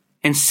like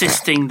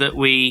insisting that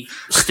we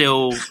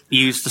still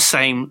use the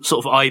same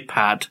sort of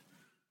iPad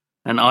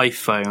and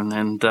iPhone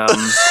and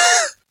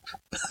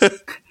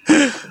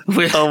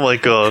oh my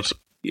God.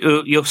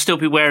 you'll still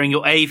be wearing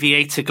your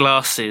aviator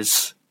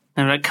glasses.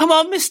 And we're like, come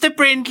on, Mr.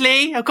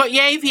 Brindley, I've got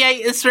your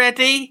aviators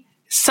ready.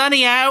 It's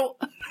sunny out.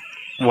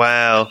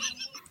 Wow.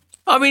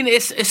 I mean,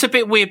 it's a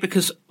bit weird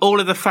because all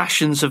of the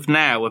fashions of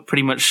now are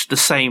pretty much the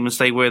same as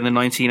they were in the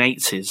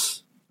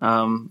 1980s.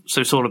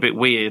 So it's all a bit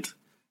weird.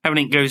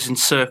 Everything goes in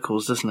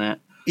circles, doesn't it?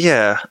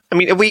 Yeah. I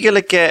mean, are we going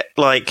to get,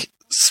 like,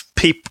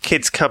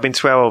 kids coming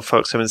to our old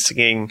folks home and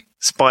singing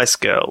Spice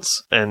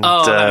Girls and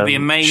that would be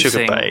amazing.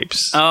 Sugar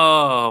Babes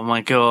Oh,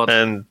 my God.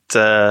 and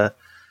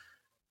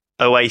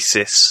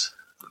Oasis?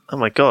 Oh,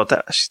 my God,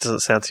 that actually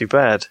doesn't sound too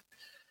bad.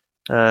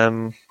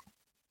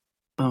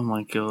 Oh,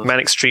 my God.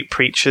 Manic Street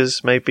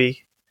Preachers,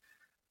 maybe?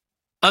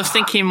 I was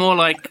thinking more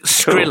like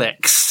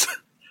Skrillex.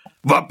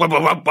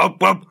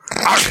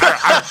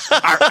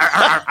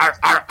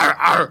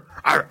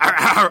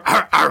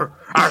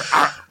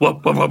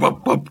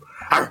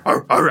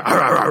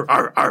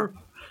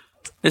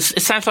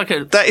 It sounds like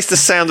a... That is the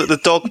sound that the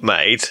dog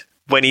made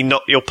when he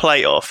knocked your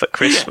plate off at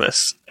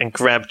Christmas and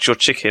grabbed your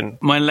chicken.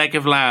 My leg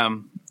of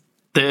lamb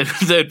that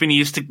had been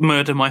used to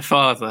murder my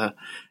father.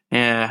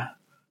 Yeah.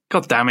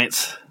 God damn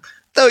it.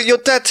 No, your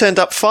dad turned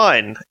up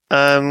fine.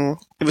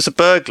 It was a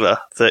burglar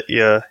that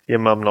your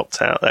mum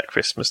knocked out that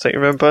Christmas, don't you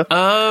remember?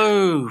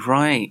 Oh,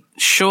 right.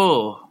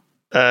 Sure.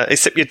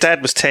 Except your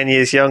dad was 10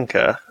 years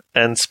younger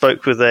and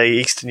spoke with a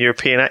Eastern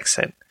European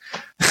accent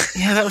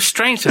Yeah, that was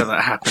strange how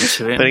that happened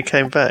to him. when he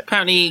came back.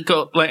 Apparently he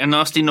got like a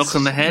nasty knock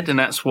on the head, and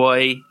that's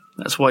why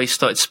he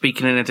started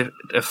speaking in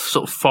a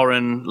sort of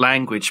foreign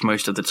language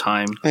most of the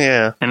time.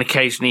 Yeah. And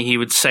occasionally he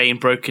would say in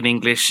broken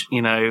English,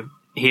 you know,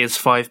 here's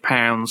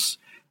 £5.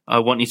 I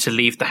want you to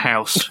leave the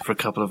house for a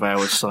couple of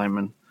hours,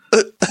 Simon.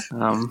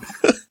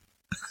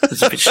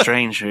 It's a bit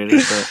strange, really.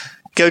 But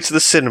Go to the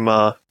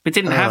cinema. we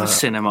didn't have a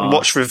cinema.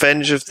 Watch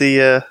Revenge of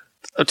the...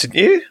 Oh, didn't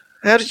you?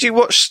 How did you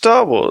watch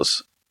Star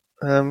Wars?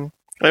 I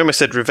almost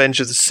said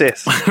Revenge of the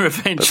Sith.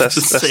 Revenge But of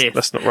the Sith.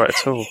 that's not right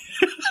at all.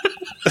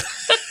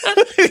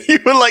 You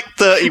were like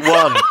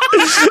 31.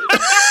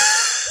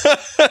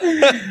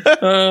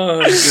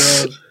 Oh,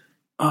 God.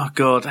 Oh,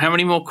 God. How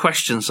many more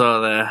questions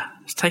are there?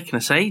 It's taken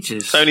us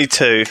ages. Only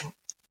 2,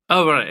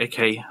 Oh, right,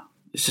 okay.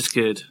 This is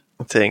good.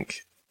 I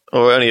think.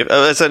 Or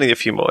there's only a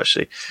few more,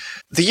 actually.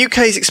 The UK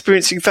is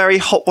experiencing very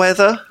hot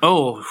weather.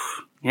 Oh,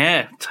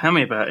 yeah, tell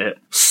me about it.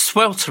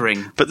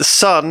 Sweltering. But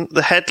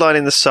the headline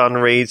in The Sun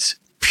reads,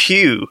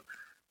 Pew,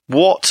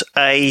 what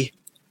a...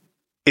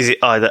 Is it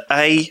either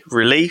A,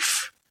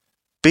 relief,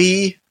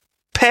 B,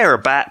 pair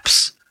of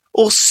baps,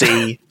 or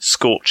C,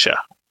 scorcher?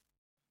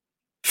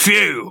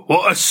 Phew,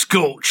 what a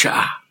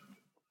scorcher.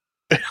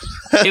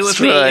 That's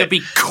It'd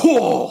be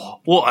core.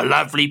 What a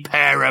lovely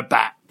pair of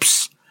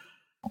baps.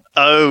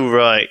 Oh,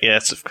 right,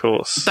 yes, of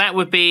course. That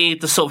would be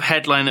the sort of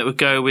headline that would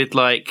go with,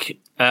 like,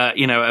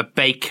 a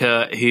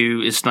baker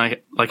who is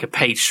like a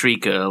pastry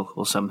girl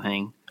or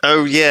something.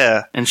 Oh,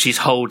 yeah. And she's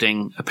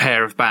holding a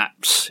pair of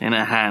baps in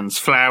her hands,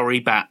 flowery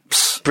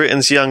baps.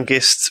 Britain's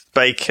youngest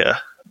baker,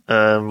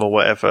 or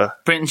whatever.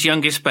 Britain's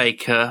youngest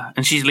baker,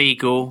 and she's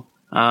legal.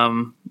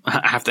 I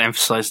have to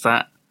emphasise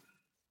that.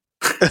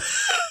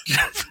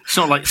 It's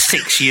not like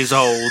 6 years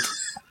old.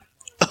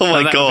 Oh,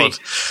 my God.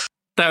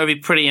 That would be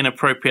pretty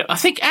inappropriate. I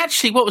think,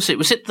 actually, what was it?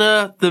 Was it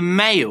the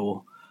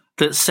Mail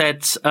that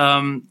said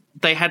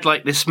they had,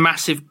 like, this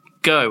massive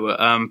go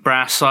at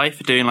Brass Eye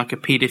for doing, like, a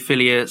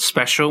paedophilia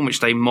special in which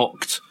they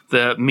mocked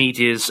the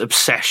media's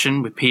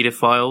obsession with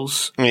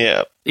paedophiles.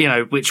 Yeah. You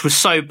know, which was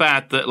so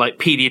bad that, like,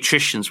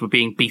 paediatricians were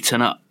being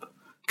beaten up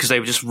because they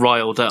were just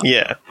riled up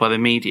by the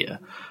media.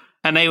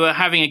 And they were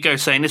having a go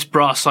saying this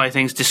Brass Eye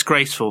thing's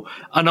disgraceful.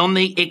 And on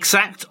the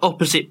exact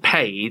opposite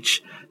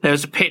page, there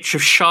was a picture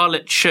of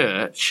Charlotte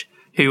Church,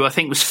 who I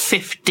think was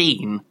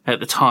 15 at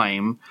the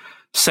time,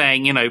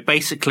 saying, you know,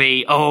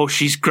 basically, oh,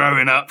 she's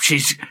growing up,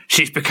 she's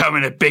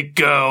becoming a big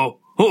girl.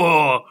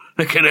 Oh,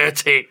 look at her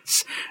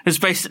tits. It was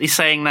basically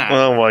saying that.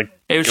 Oh my God.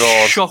 It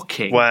was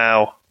shocking.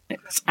 Wow.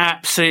 It's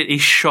absolutely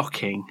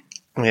shocking.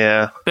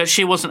 Yeah. But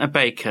she wasn't a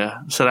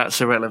baker, so that's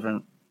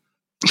irrelevant.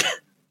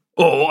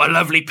 Oh, what a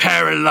lovely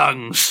pair of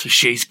lungs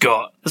she's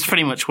got. That's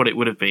pretty much what it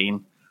would have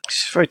been.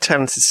 She's a very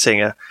talented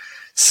singer.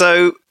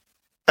 So,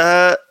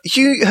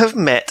 you have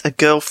met a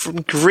girl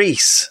from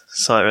Greece,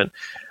 Simon.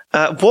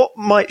 What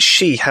might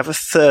she have a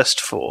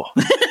thirst for?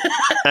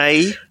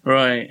 A,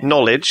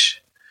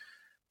 knowledge.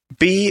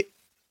 B,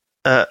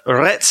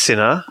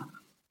 Retsina.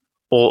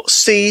 Or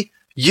C,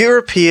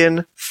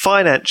 European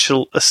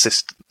financial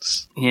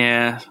assistance.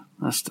 Yeah,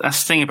 that's the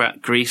thing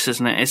about Greece,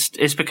 isn't it?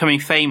 It's becoming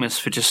famous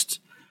for just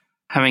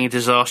having a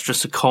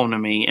disastrous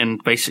economy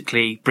and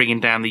basically bringing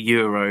down the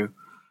euro.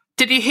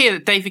 Did you hear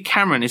that David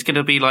Cameron is going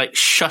to be, like,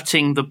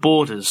 shutting the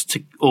borders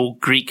to all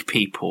Greek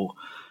people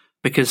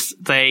because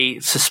they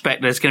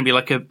suspect there's going to be,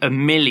 like, a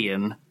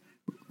million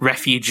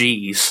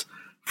refugees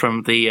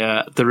from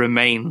the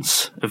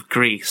remains of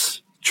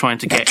Greece trying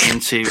to get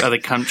into other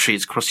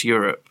countries across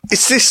Europe?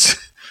 Is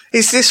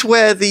this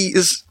where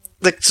the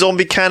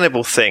zombie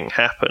cannibal thing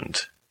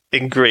happened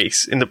in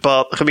Greece? In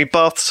the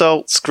bath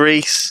salts,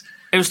 Greece.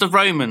 It was the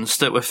Romans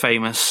that were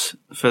famous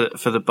for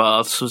the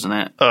baths, wasn't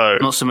it? Oh.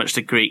 Not so much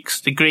the Greeks.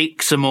 The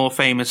Greeks are more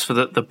famous for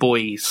the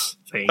boys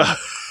thing.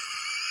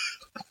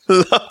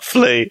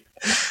 Lovely.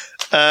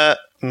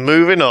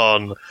 Moving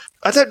on.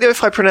 I don't know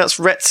if I pronounced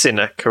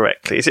Retsina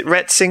correctly. Is it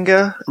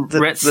Retzinger?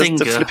 Retzinger.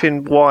 The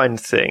flipping wine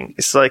thing.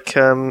 It's like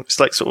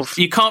sort of...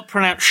 You can't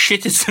pronounce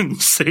shit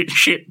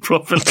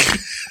properly.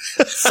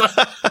 So,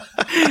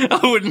 I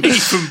wouldn't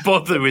even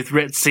bother with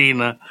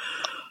Retsina.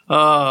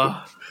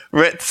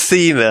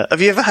 Retsina.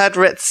 Have you ever had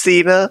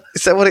Retsina?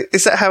 Is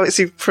that how it's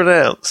even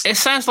pronounced? It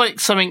sounds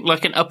like something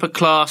like an upper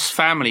class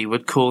family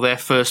would call their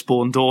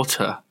firstborn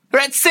daughter.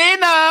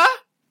 Retsina!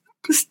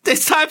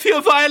 It's time for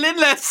your violin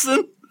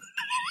lesson.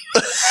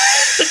 I'm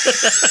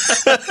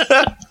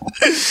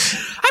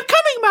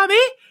coming,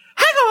 Mummy.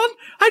 Hang on.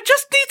 I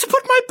just need to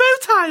put my bow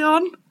tie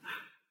on.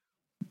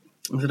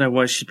 I don't know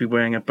why she'd be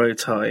wearing a bow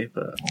tie,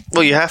 but...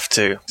 Well, you have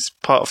to. It's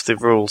part of the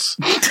rules.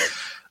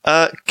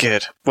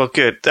 Good. Well,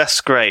 good.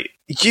 That's great.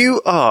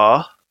 You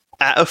are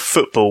at a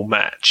football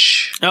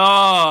match.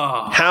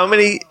 Oh! How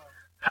many...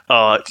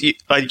 Oh,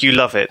 you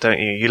love it, don't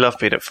you? You love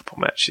being at football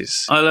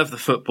matches. I love the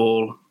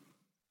football.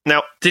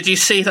 Now... Did you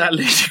see that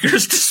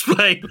ludicrous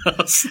display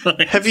last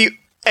night? Have you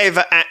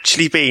ever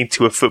actually been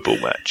to a football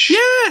match?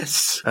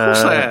 Yes! Of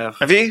course I have.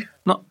 Have you?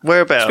 Not.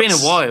 Whereabouts? It's been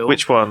a while.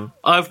 Which one?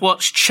 I've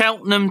watched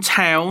Cheltenham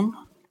Town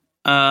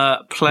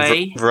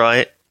play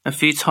a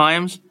few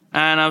times,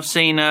 and I've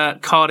seen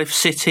Cardiff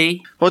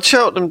City. Well,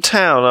 Cheltenham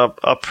Town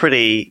are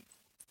pretty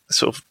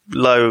sort of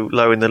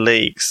low in the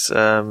leagues,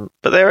 but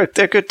they're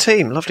a good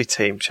team, lovely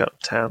team, Cheltenham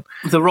Town.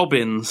 The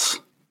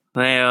Robins,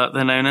 they're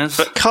known as.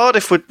 But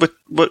Cardiff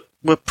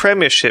were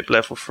Premiership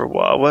level for a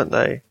while, weren't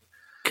they?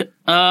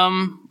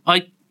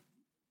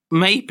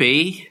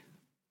 Maybe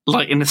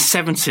like in the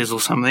 70s or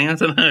something. I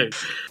don't know.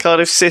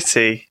 Cardiff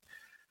City.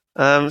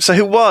 So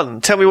who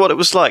won? Tell me what it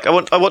was like. I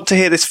want to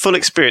hear this full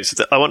experience.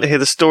 I want to hear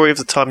the story of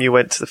the time you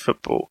went to the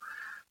football.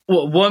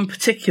 What, one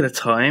particular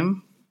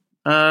time?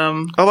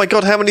 Oh my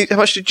God! How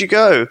much did you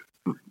go?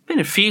 Been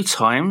a few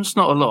times,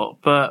 not a lot,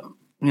 but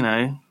you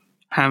know,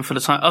 handful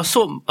of times.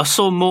 I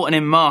saw Morton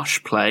in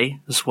Marsh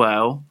play as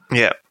well.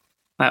 Yeah.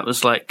 That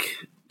was like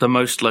the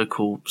most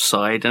local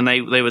side, and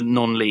they were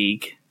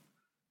non-league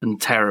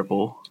and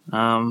terrible.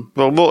 Well,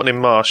 Morton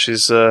in Marsh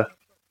is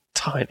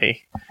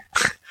tiny.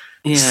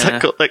 It's Yeah,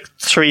 got like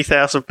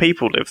 3,000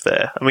 people live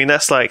there. I mean,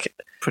 that's like,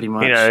 pretty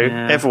much. you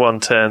know, everyone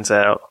turns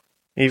out.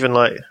 Even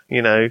like,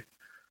 you know,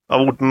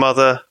 old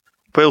Mother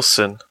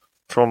Wilson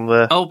from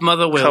the Old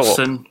Mother Co-op.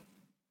 Wilson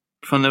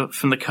from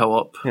the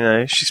co-op. You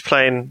know, she's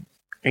playing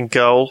in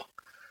goal.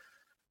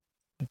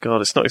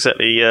 God, it's not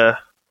exactly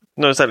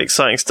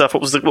exciting stuff.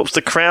 What was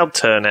the crowd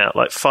turnout?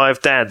 Like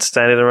 5 dads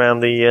standing around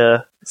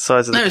the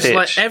sides of the No, pitch. it's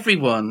like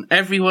everyone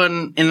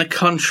in the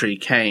country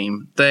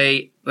came.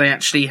 They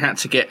actually had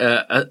to get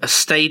a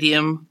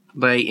stadium.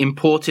 They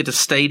imported a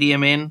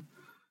stadium in,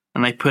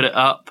 and they put it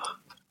up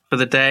for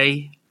the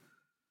day.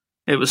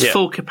 It was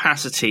full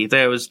capacity.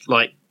 There was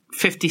like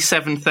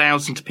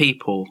 57,000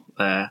 people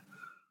there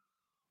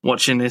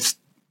watching this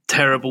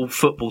terrible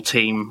football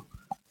team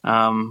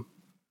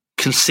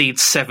concede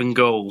 7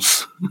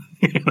 goals.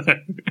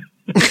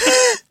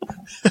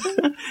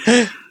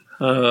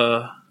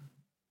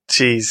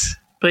 Jeez.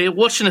 But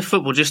watching the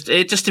football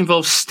it just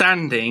involves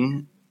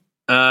standing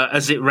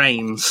as it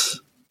rains,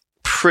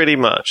 Pretty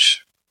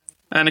much.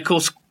 and of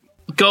course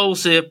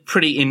goals are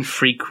pretty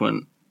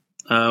infrequent.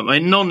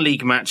 In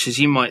non-league matches,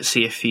 you might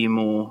see a few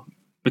more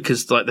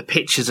because like the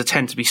pitches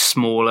tend to be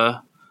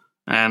smaller,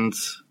 and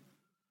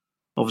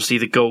obviously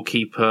the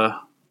goalkeeper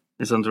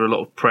is under a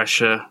lot of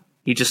pressure.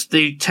 You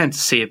tend to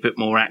see a bit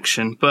more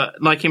action,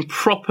 but like in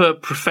proper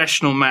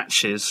professional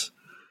matches,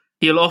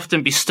 you'll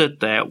often be stood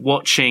there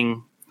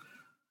watching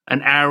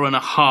an hour and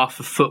a half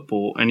of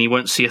football, and you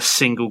won't see a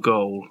single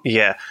goal.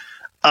 Yeah.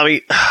 I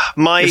mean,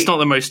 It's not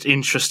the most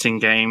interesting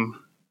game.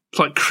 It's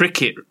like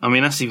cricket. I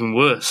mean, that's even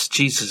worse.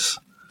 Jesus.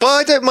 Well,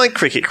 I don't mind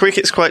cricket.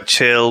 Cricket's quite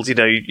chilled. You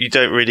know, you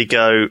don't really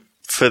go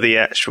for the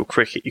actual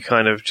cricket. You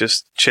kind of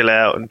just chill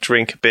out and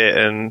drink a bit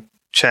and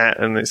chat,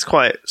 and it's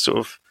quite sort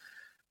of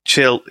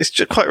chill. It's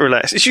just quite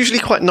relaxed. It's usually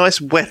quite nice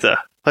weather.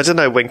 I don't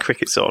know when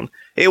cricket's on.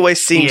 It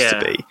always seems to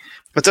be.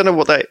 I don't know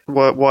why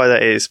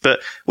that is, but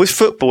with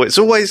football, it's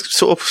always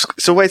cold.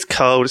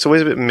 It's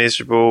always a bit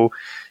miserable.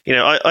 You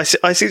know, I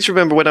seem to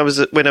remember when I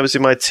was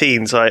in my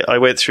teens, I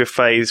went through a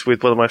phase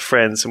with one of my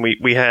friends, and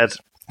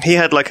he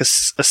had like a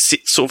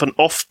sort of an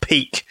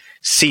off-peak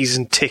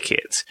season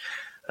ticket,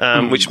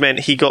 which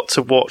meant he got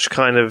to watch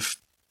kind of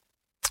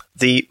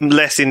the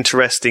less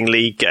interesting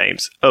league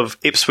games of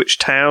Ipswich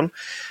Town,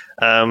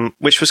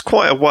 which was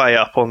quite a way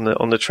up on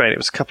the train. It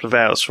was a couple of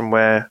hours from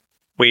where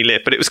we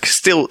live, but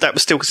that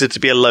was still considered to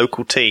be a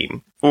local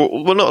team.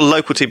 Well, not a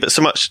local team, but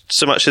so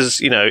much as,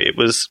 you know, it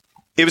was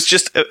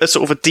just a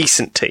sort of a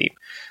decent team.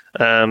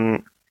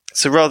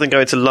 So rather than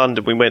going to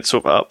London, we went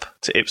sort of up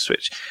to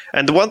Ipswich.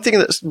 And the one thing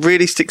that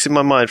really sticks in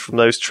my mind from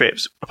those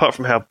trips, apart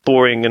from how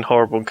boring and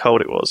horrible and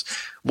cold it was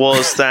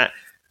that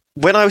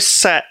when I was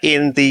sat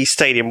in the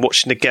stadium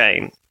watching the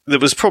game, that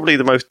was probably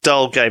the most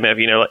dull game ever,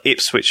 you know, like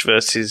Ipswich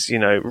versus, you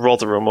know,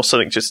 Rotherham or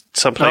something, just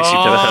some place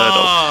you've never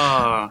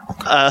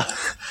heard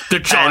of. The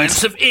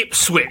Giants of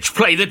Ipswich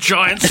play the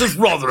Giants of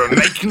Rotherham,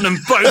 making them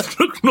both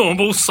look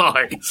normal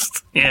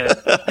sized. Yeah.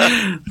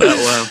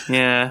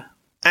 Yeah.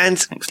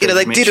 And, you know,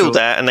 they did all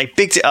that, and they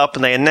bigged it up,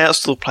 and they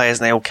announced all the players,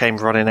 and they all came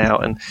running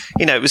out, and,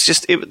 you know, it was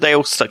just, they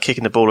all started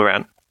kicking the ball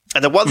around.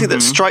 And the one thing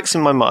that sticks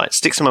in my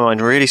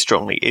mind really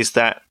strongly, is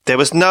that it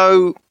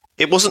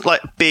wasn't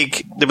like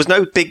there was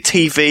no big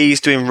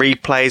TVs doing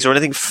replays or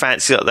anything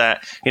fancy like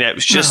that. You know, it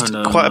was just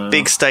quite a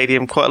big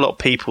stadium, quite a lot of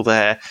people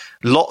there,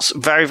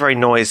 very, very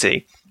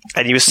noisy.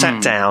 And you were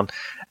sat down,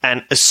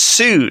 and as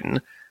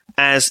soon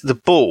as the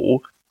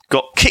ball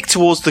got kicked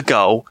towards the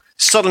goal,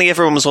 suddenly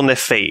everyone was on their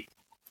feet.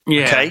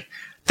 Yeah. Okay?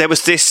 There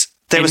was in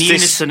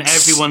unison,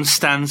 everyone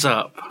stands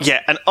up.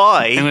 Yeah, and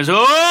And goes,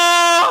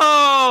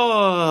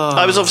 oh!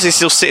 I was obviously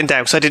still sitting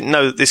down because I didn't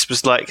know that this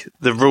was like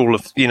the rule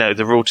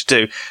to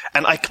do,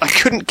 and I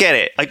couldn't get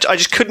it. I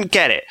just couldn't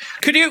get it.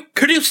 Could you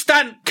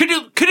stand? Could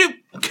you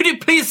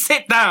please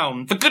sit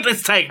down? For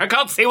goodness sake, I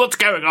can't see what's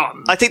going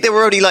on. I think there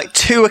were only like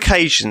 2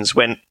 occasions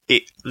when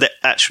the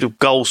actual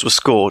goals were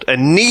scored,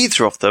 and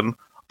neither of them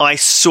I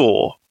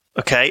saw,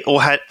 okay,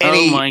 or had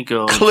any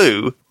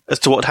clue as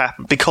to what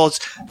happened, because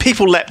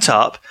people leapt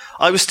up.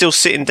 I was still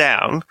sitting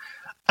down,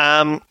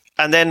 and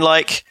then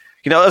like,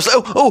 you know, I was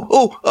like,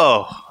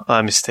 oh,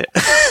 I missed it.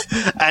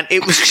 And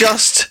it was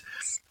just,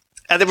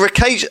 and there were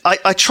occasions,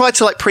 I tried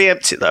to like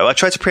preempt it though. I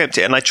tried to preempt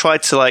it, and I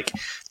tried to like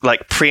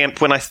preempt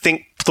when I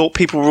thought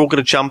people were all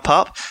going to jump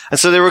up. And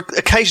so there were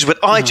occasions when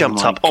I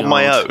jumped up on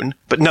my own,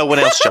 but no one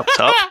else jumped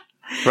up.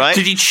 Right?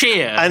 Did you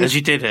cheer as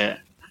you did it?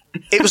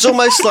 It was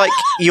almost like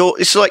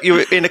it's like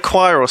you're in a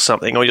choir or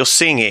something, or you're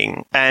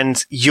singing,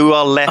 and you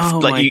are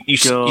left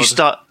you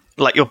start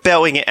like you're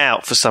belting it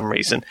out for some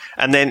reason,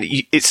 and then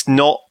it's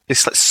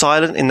like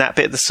silent in that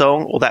bit of the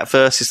song, or that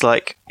verse is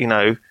like, you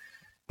know,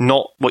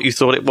 not what you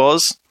thought it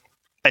was,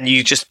 and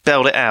you just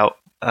belt it out.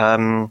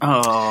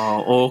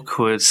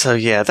 Awkward. So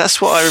yeah, that's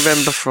what I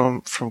remember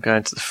from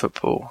going to the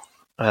football.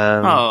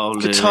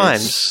 Good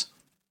times.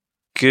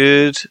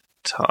 Good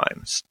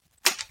times.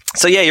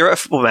 So yeah, you're at a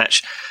football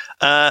match.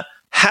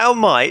 How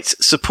might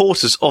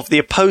supporters of the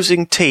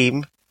opposing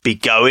team be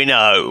going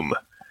home?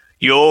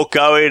 You're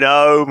going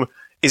home.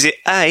 Is it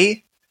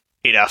A,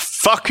 in a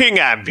fucking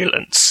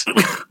ambulance,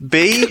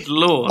 B, Good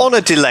Lord. on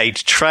a delayed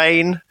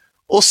train,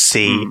 or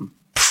C,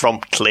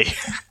 promptly?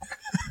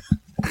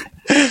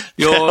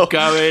 You're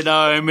going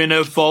home in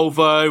a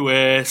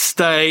Volvo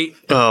Estate.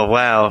 Oh,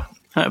 wow.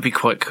 That would be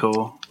quite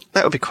cool.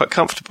 That would be quite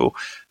comfortable.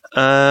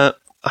 I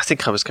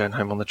think I was going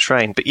home on the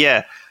train, but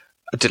yeah,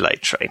 a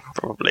delayed train,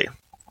 probably.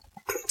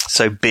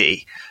 So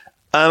B.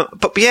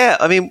 But yeah,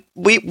 I mean,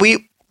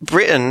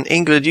 Britain,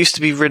 England used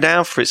to be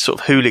renowned for its sort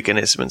of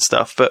hooliganism and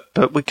stuff, but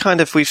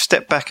we've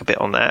stepped back a bit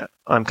on that,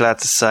 I'm glad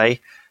to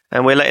say,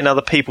 and we're letting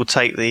other people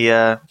take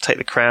the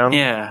crown.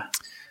 Yeah.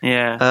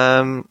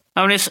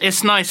 I mean,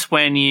 it's nice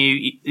when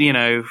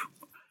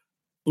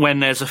when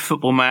there's a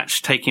football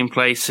match taking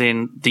place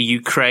in the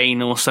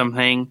Ukraine or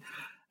something,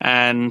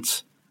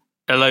 and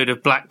a load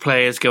of black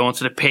players go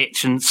onto the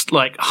pitch, and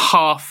like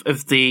half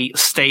of the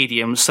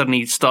stadium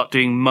suddenly start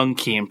doing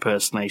monkey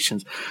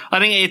impersonations. I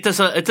think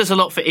it does a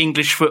lot for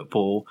English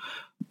football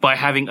by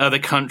having other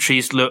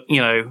countries look,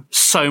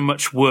 so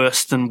much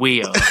worse than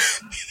we are.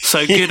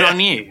 So good on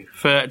you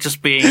for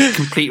just being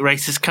complete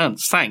racist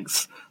cunts.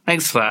 Thanks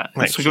for that.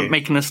 Thanks for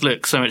making us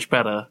look so much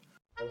better.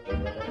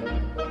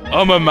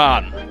 I'm a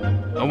man,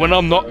 and when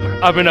I'm not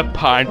having a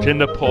pint in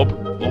the pub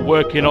or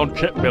working on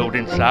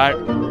shipbuilding site,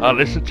 I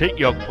listen to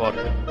Yogpod.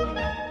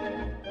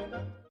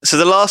 So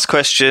the last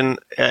question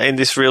in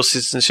this real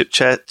citizenship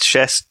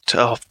chest.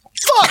 Oh,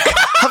 fuck!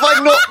 Have I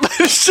not?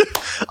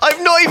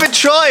 I'm not even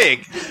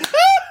trying.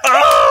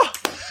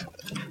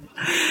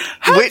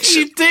 How can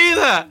you do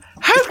that?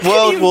 How can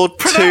World you War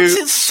pronounce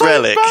II it so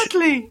relic.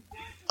 badly?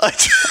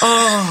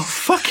 Oh,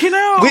 fucking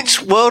hell.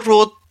 Which World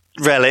War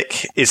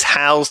relic is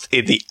housed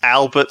in the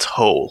Albert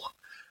Hall?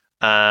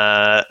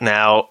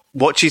 Now,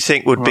 what do you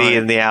think would be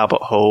in the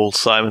Albert Hall,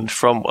 Simon,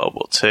 from World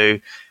War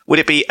II? Would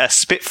it be a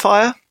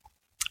Spitfire?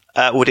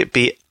 Would it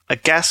be a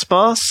gas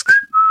mask?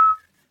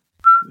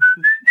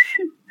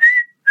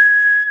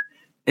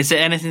 Is it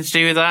anything to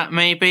do with that,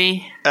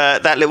 maybe?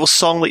 That little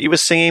song that you were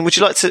singing. Would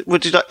you like?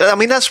 I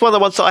mean, that's one of the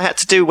ones that I had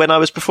to do when I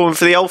was performing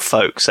for the old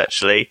folks,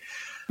 actually.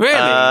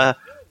 Really?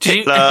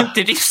 Hitler.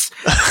 Did you?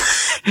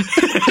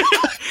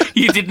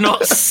 You did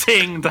not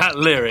sing that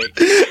lyric,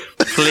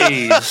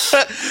 please.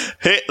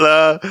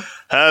 Hitler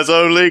has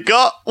only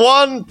got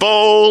one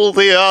bowl,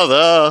 the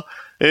other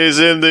is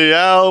in the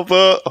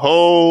Albert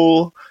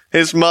Hall.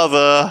 His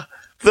mother,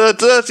 the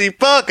dirty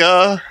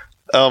bugger.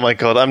 Oh my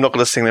god, I'm not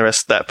going to sing the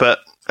rest of that, but...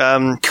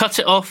 cut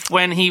it off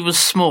when he was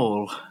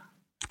small.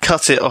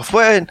 Cut it off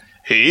when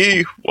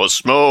he was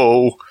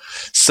small.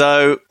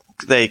 So,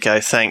 there you go,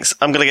 thanks.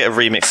 I'm going to get a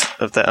remix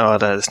of that. Oh,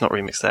 no, let's not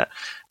remix that.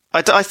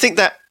 I think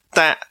that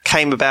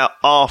came about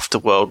after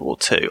World War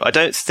II. I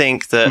don't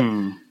think that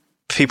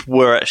people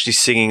were actually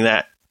singing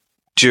that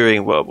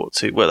during World War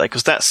II, were they?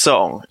 Because that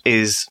song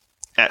is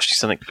actually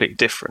something completely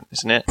different,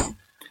 isn't it?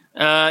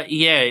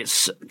 Yeah,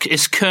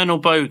 it's Colonel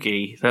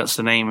Bogey. That's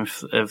the name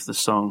of the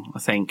song, I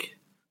think.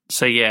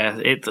 So yeah,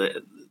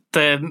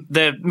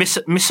 the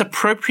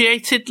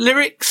misappropriated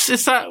lyrics.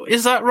 Is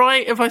that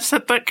right? Have I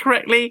said that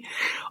correctly?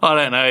 I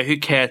don't know. Who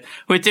cares?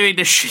 We're doing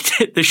the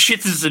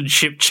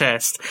citizenship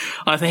chest.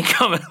 I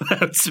think I'm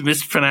allowed to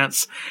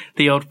mispronounce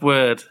the odd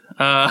word.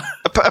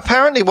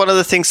 Apparently, one of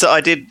the things that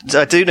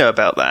I do know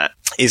about that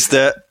is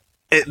that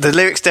the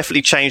lyrics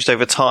definitely changed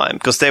over time,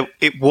 because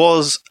it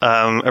was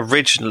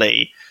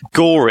originally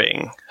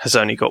Goring has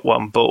only got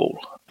one ball,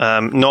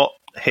 not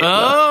Hitler.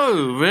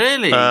 Oh,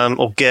 really?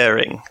 Or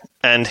Goering.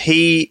 And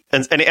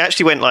it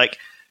actually went like,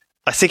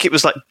 I think it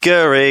was like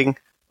Goering.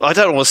 I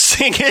don't want to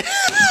sing it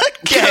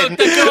again.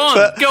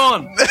 Go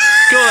on.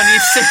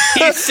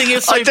 You sing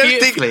it so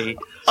beautifully.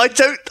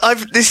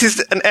 This is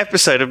an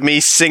episode of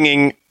me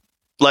singing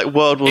like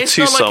World War II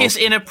songs. It's not like it's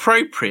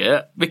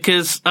inappropriate,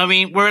 because, I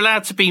mean, we're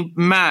allowed to be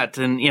mad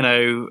and,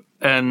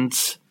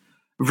 and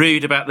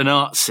rude about the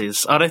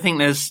Nazis. I don't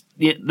think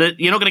you're not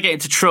going to get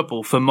into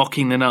trouble for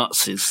mocking the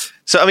Nazis.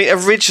 So, I mean,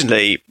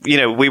 originally,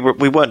 we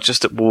weren't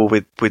just at war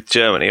with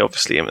Germany,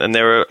 obviously, and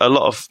there are a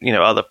lot of,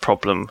 other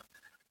problem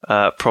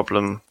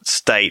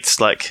states,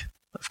 like,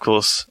 of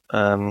course,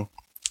 the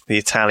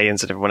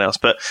Italians and everyone else,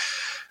 but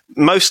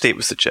mostly it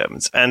was the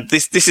Germans. And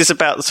this is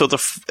about the sort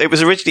of, it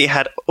was originally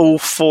had all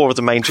four of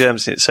the main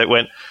Germans in it, so it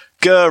went,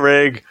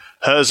 Goering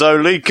has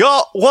only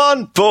got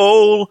one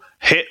ball,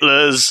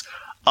 Hitler's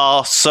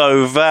are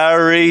so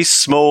very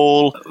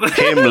small,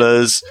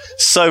 Himmler's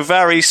so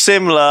very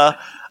similar,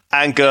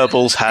 and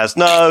Goebbels has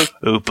no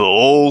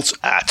balls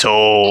at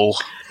all.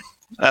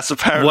 That's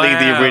apparently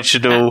the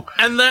original.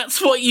 And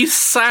that's what you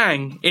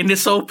sang in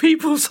this old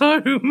people's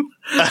home.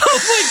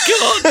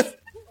 Oh my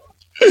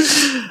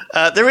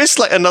god! There is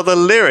like another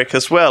lyric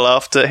as well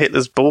after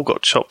Hitler's ball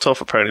got chopped off.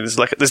 Apparently,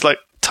 there's like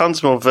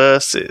tons more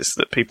verses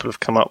that people have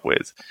come up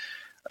with,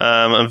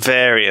 and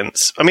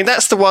variants. I mean,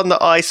 that's the one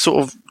that I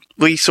sort of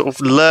we sort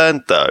of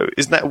learned, though.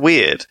 Isn't that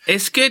weird?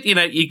 It's good,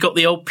 you got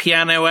the old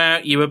piano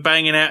out, you were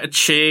banging out a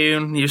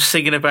tune, you were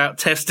singing about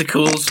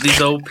testicles,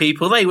 these old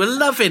people. They were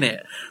loving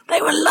it.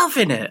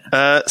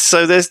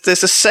 So there's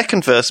a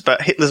second verse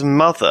about Hitler's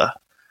mother.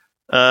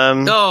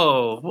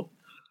 Whoa,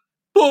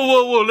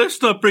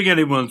 let's not bring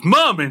anyone's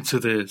mum into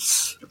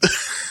this.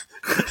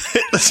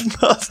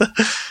 Hitler's mother.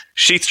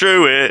 She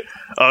threw it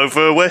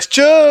over West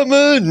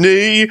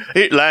Germany.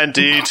 It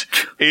landed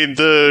in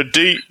the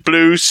deep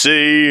blue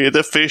sea.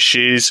 The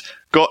fishes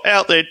got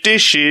out their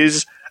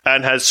dishes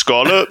and had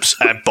scallops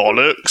and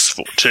bollocks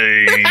for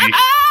tea.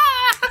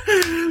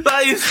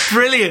 That is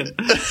brilliant.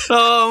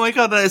 Oh my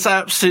God, that is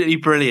absolutely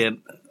brilliant.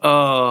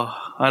 Oh,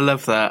 I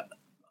love that.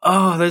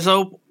 Oh, those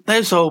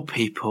old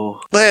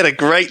people. They had a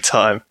great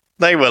time.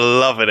 They were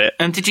loving it.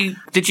 And did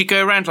you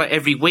go around like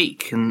every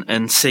week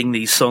and sing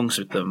these songs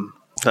with them?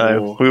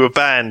 No, we were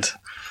banned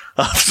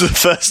after the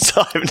first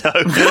time. No.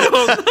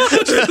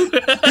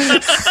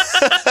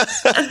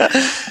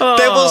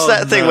 There was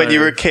that thing when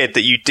you were a kid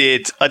that you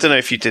did. I don't know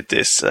if you did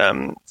this,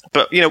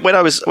 but when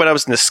I was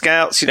in the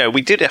Scouts,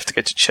 we did have to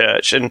go to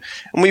church, and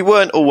we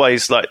weren't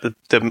always like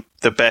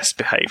the best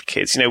behaved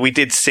kids. We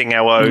did sing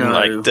our own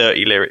like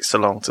dirty lyrics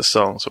along to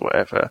songs or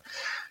whatever.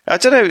 I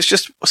don't know. It's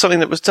just something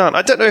that was done.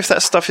 I don't know if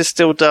that stuff is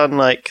still done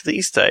like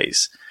these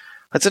days.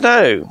 I don't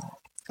know.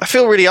 I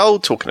feel really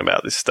old talking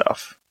about this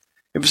stuff.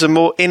 It was a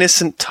more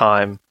innocent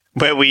time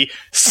where we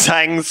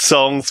sang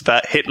songs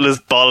about Hitler's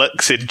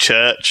bollocks in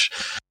church.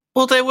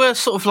 Well, there were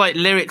sort of like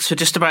lyrics for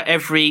just about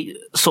every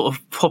sort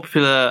of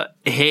popular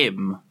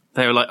hymn.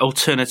 They were like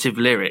alternative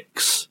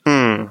lyrics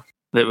that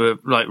were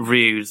like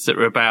rude, that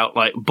were about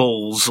like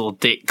balls or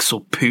dicks or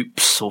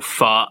poops or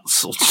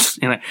farts or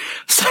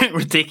something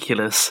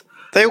ridiculous.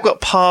 They all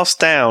got passed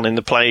down in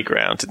the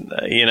playground, didn't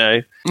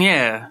they?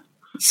 Yeah.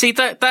 See,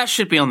 that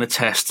should be on the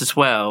test as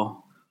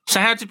well. So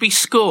how did we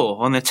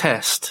score on the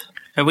test?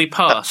 Have we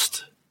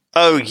passed?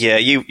 Oh, yeah,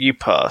 you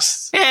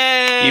passed.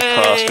 Yay! You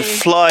passed with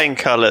flying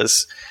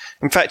colours.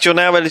 In fact, you're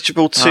now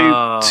eligible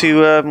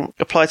to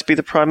apply to be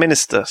the Prime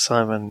Minister,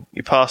 Simon.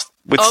 You passed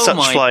with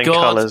such flying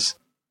colours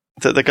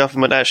that the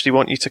government actually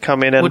want you to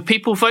come in and... Would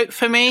people vote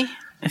for me?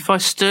 If I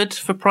stood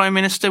for Prime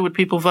Minister, would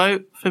people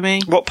vote for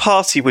me? What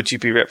party would you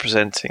be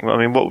representing? I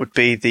mean, what would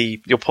be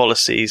your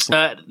policies?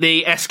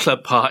 The S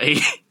Club Party.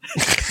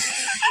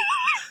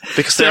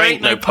 Because there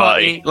ain't no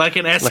party like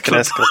an S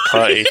Club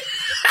Party.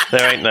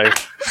 There ain't no...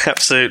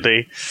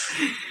 Absolutely.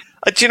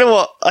 Do you know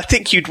what? I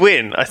think you'd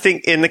win. I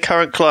think in the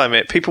current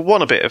climate, people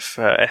want a bit of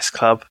S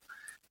Club.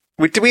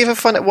 Did we ever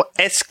find out what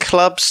S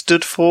Club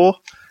stood for?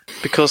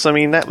 Because, I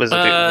mean, that was a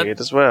bit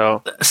weird as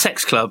well.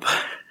 Sex Club.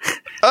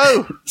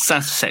 Oh!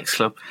 Sounds a sex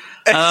club.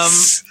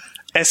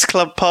 S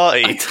Club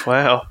Party.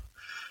 Wow.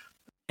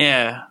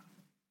 Yeah.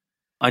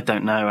 I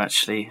don't know,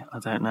 actually. I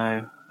don't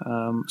know.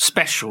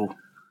 Special.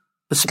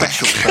 The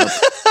Special Club.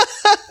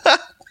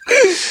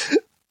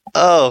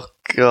 Oh,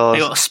 God. They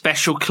got a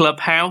special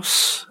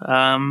clubhouse,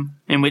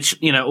 in which,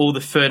 all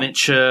the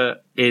furniture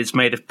is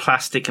made of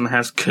plastic and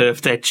has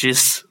curved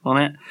edges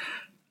on it,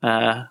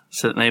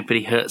 so that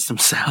nobody hurts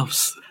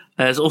themselves.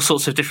 There's all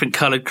sorts of different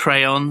coloured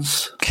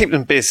crayons. Keep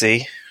them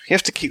busy. You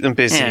have to keep them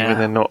busy when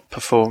they're not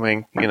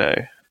performing,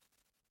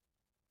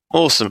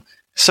 Awesome.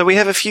 So we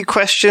have a few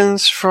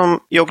questions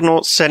from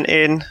Yognauts sent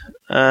in.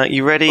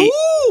 You ready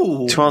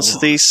to answer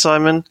these,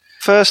 Simon?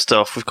 First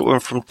off, we've got one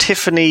from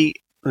Tiffany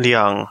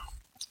Liang,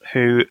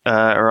 who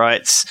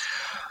writes,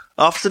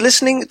 after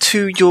listening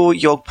to your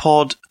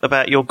Yogpod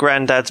about your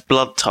granddad's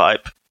blood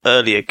type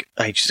earlier,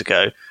 ages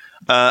ago,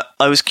 I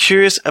was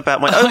curious about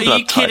my own blood type. Are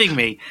you kidding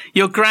me?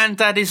 Your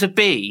granddad is a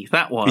B,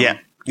 that one? Yeah.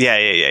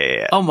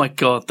 Oh my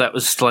God, that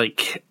was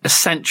like a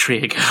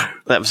century ago.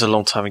 That was a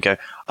long time ago.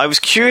 I was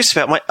curious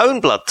about my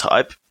own blood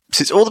type,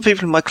 since all the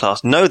people in my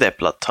class know their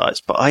blood types,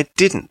 but I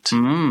didn't.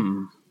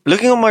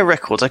 Looking on my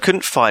records, I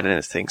couldn't find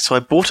anything, so I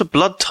bought a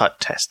blood type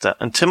tester,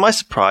 and to my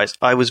surprise,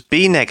 I was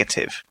B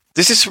negative.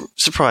 This is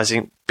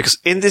surprising, because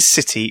in this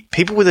city,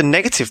 people with a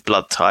negative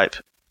blood type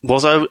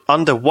was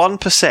under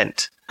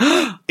 1%.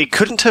 It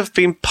couldn't have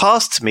been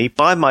passed to me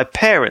by my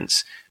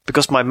parents,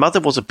 because my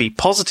mother was a B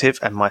positive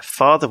and my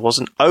father was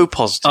an O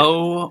positive.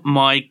 Oh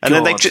my God.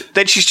 And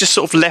then she's just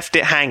sort of left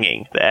it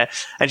hanging there.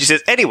 And she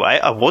says, anyway,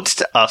 I wanted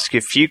to ask you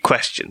a few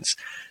questions.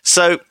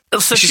 So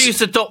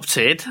she's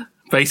adopted,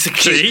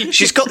 basically.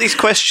 She's got these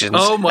questions.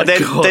 Oh my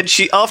God. Then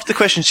after the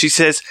question, she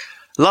says,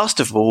 last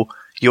of all,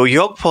 your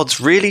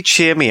Yogpods really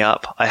cheer me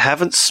up. I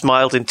haven't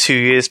smiled in 2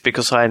 years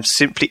because I am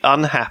simply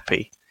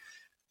unhappy.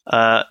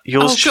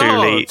 Yours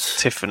truly,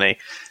 Tiffany.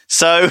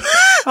 So,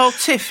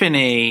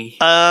 Tiffany.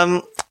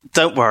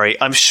 Don't worry.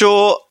 I'm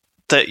sure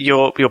that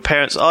your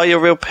parents are your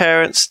real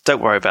parents.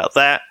 Don't worry about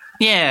that.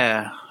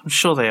 Yeah, I'm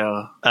sure they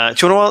are. Do you want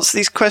to answer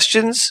these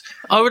questions?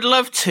 I would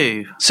love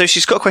to. So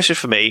she's got a question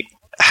for me.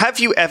 Have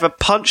you ever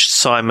punched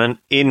Simon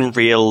in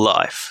real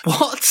life?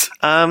 What?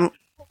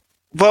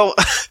 Well,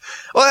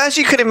 as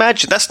you can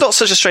imagine, that's not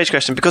such a strange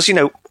question because,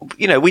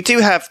 we do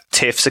have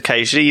tiffs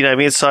occasionally.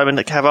 Me and Simon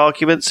have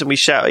arguments and we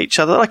shout at each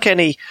other like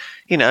any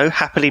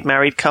happily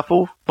married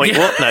couple. Wait,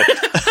 what? No.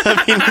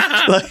 I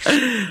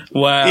mean,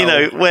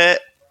 Wow. where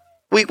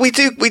we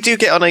do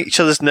get on each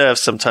other's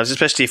nerves sometimes,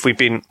 especially if we've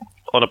been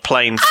on a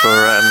plane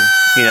for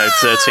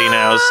 13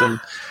 hours and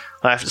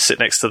I have to sit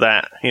next to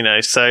that,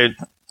 so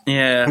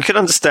Yeah. I can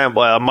understand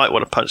why I might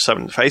want to punch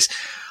someone in the face.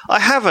 I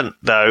haven't,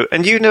 though,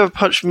 and you never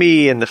punched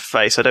me in the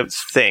face, I don't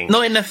think.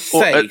 Not in the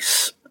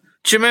face.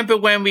 Do you remember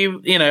when we,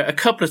 a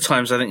couple of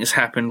times I think this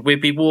happened,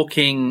 we'd be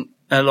walking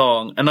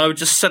along and I would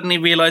just suddenly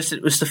realise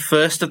it was the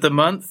first of the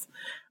month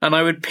and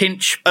I would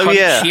punch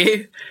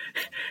you.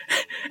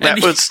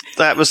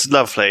 That was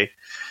lovely.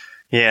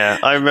 Yeah,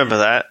 I remember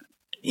that.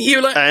 You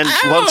were like, and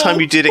one time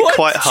you did it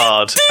quite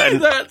hard. Do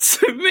that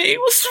to me?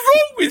 What's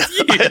wrong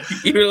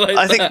with you? You were like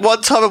I think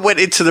one time I went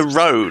into the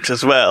road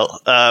as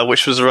well,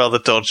 which was rather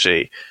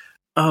dodgy.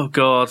 Oh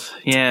God,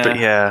 yeah. But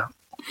yeah.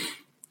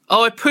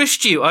 Oh, I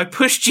pushed you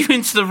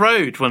into the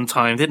road one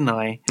time, didn't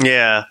I?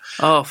 Yeah.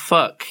 Oh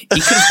fuck! You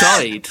could have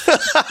died.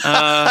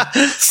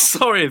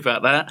 Sorry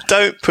about that.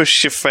 Don't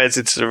push your friends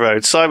into the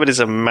road. Simon is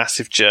a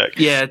massive jerk.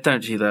 Yeah,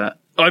 don't do that.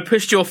 I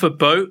pushed you off a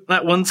boat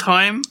that one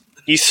time.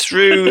 You pushed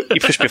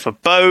me off a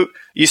boat.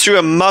 You threw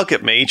a mug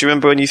at me. Do you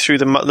remember when you threw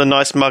the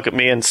nice mug at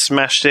me and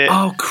smashed it?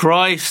 Oh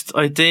Christ,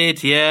 I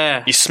did.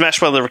 Yeah. You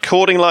smashed one of the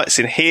recording lights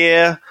in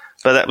here,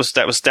 but that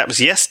was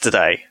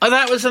yesterday. Oh,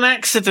 that was an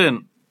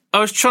accident. I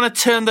was trying to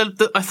turn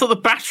I thought the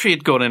battery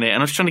had gone in it, and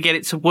I was trying to get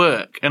it to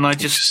work, and I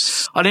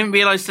didn't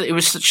realise that it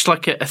was such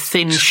like a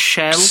thin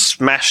shell.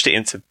 Smashed it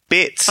into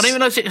bits. I didn't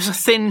realise it was a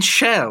thin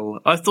shell.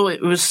 I thought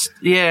it was,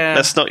 yeah.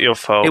 That's not your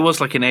fault. It was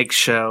like an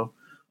eggshell.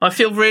 I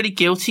feel really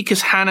guilty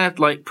because Hannah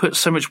put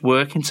so much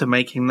work into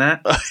making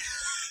that,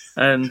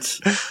 and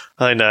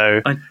I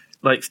know.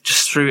 I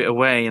just threw it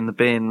away in the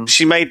bin.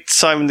 She made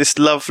Simon this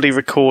lovely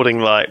recording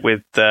light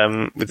with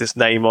this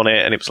name on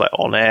it, and it was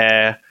on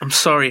air. I'm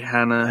sorry,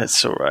 Hannah.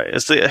 It's all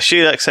right.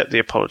 She'll accept the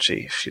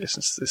apology if she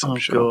listens to this. I'm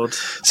sure. God.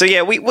 So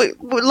yeah, we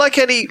like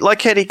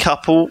any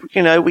couple,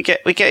 we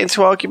get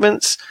into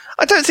arguments.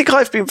 I don't think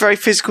I've been very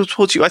physical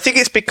towards you. I think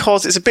it's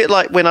because it's a bit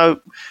like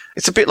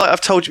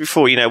I've told you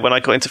before, when I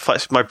got into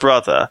fights with my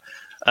brother,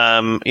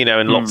 and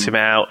locked him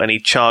out, and he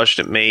charged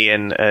at me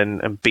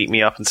and beat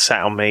me up and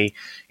sat on me.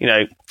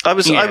 I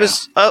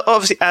was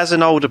obviously, as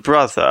an older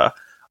brother,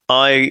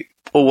 I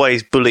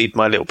always bullied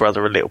my little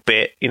brother a little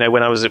bit.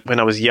 When I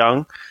was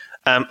young,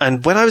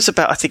 and when I was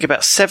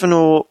about 7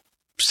 or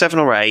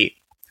 8,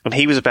 and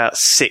he was about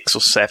 6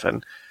 or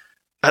 7.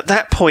 At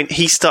that point,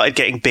 he started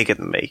getting bigger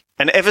than me.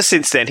 And ever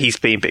since then, he's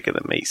been bigger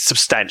than me,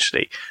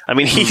 substantially. I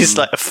mean, he's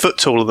a foot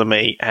taller than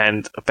me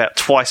and about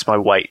twice my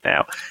weight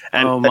now.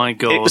 And oh, my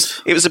God.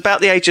 It was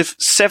about the age of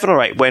 7 or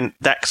 8 when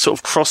that sort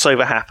of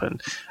crossover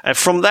happened. And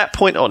from that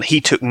point on, he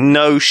took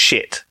no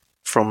shit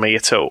from me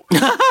at all.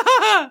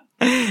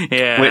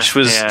 Yeah. Which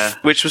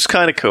was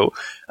kind of cool.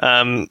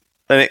 And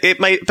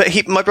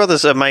my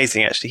brother's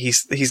amazing, actually.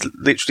 He's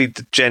literally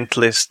the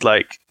gentlest,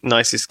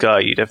 nicest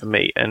guy you'd ever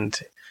meet.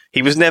 And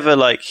he was never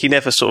he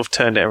never sort of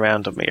turned it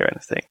around on me or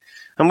anything.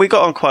 And we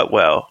got on quite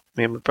well,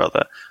 me and my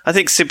brother. I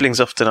think siblings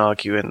often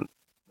argue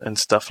and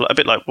stuff, a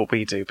bit like what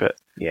we do, but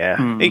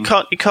yeah. You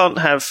can't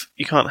have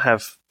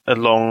a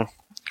long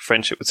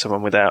friendship with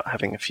someone without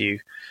having a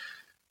few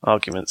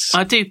arguments.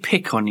 I do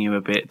pick on you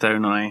a bit,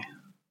 don't I?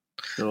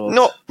 God.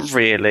 Not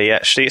really,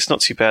 actually. It's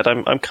not too bad.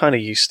 I'm kind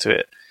of used to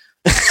it.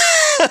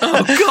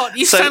 Oh God,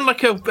 you sound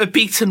like a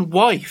beaten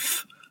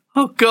wife.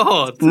 Oh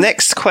God.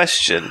 Next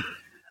question.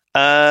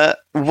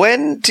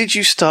 When did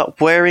you start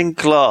wearing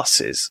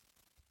glasses?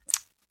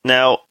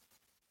 Now,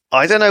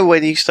 I don't know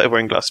when you started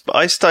wearing glasses, but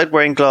I started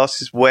wearing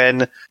glasses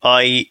when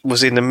I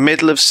was in the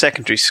middle of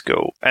secondary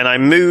school, and I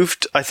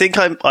moved. I think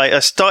I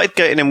started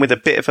getting in with a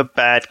bit of a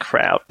bad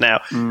crowd. Now,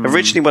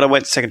 originally when I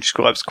went to secondary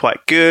school, I was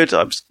quite good.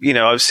 I was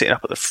sitting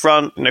up at the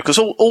front, because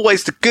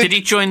always the good. Did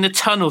you join the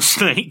Tunnel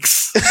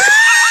Snakes?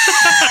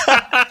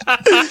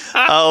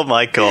 Oh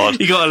my God!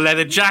 You got a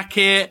leather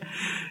jacket.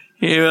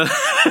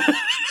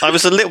 I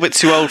was a little bit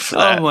too old for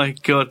that. Oh my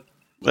God.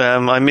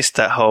 I missed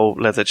that whole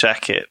leather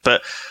jacket,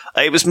 but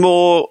it was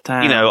more,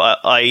 Damn.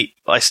 I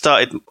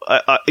started,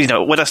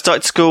 when I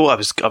started school, I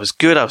was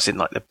good. I was in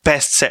the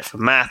best set for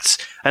maths.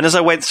 And as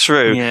I went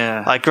through,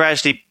 I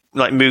gradually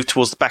moved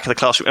towards the back of the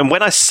classroom. And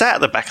when I sat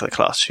at the back of the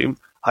classroom,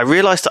 I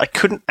realized that I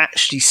couldn't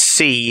actually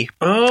see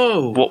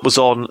what was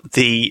on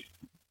the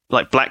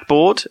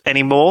blackboard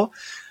anymore.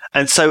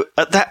 And so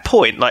at that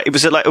point, it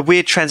was a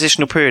weird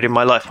transitional period in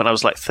my life when I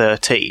was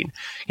 13,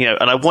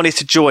 and I wanted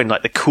to join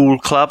the cool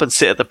club and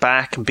sit at the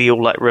back and be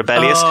all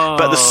rebellious.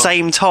 But at the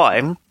same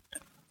time,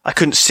 I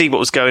couldn't see what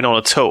was going on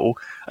at all.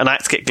 And I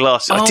had to get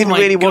glasses. I didn't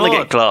really want to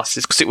get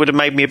glasses because it would have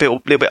made me a little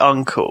bit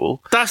uncool.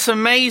 That's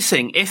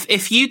amazing.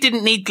 If you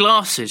didn't need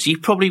glasses, you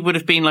probably would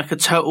have been a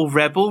total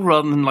rebel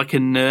rather than a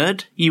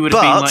nerd. You would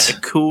have been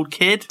a cool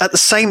kid. At the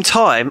same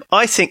time,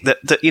 I think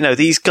that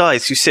these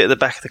guys who sit at the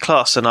back of the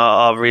class and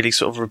are really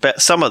sort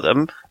of some of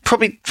them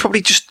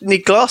probably just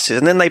need glasses,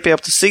 and then they'd be able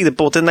to see the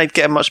board. Then they'd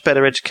get a much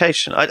better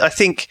education. I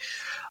think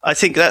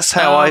that's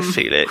how I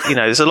feel it.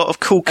 There's a lot of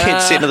cool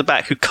kids sitting at the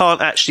back who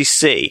can't actually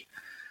see.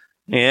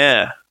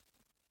 Yeah.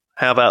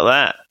 How about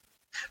that?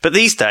 But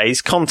these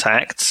days,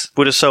 contacts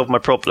would have solved my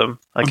problem,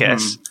 I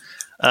guess.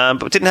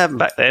 But it didn't happen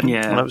back then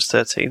when I was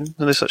 13.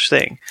 No such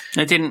thing.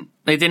 They didn't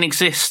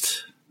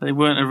exist. They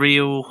weren't a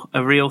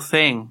real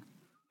thing.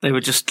 They were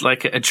just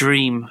like a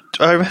dream.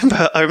 I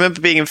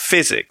remember being in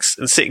physics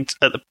and sitting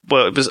at it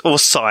was all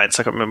science.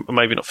 I can't remember,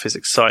 maybe not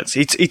physics, science.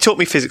 He taught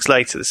me physics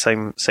later, the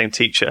same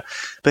teacher,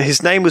 but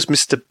his name was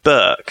Mr.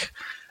 Burke.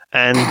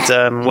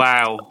 And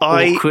wow,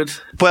 awkward.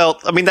 Well,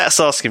 I mean that's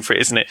asking for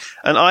it, isn't it?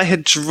 And I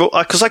had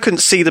because I couldn't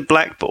see the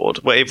blackboard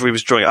wherever he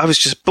was drawing. I was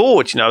just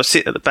bored, I was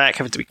sitting at the back,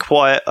 having to be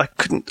quiet. I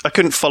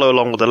couldn't follow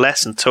along with the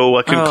lesson at all.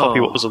 I couldn't copy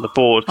what was on the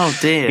board. Oh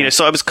dear!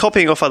 So I was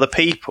copying off other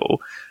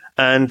people,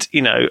 and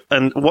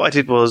and what I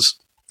did was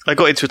I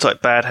got into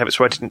like bad habits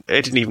where I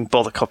didn't even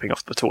bother copying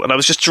off at all, and I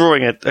was just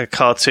drawing a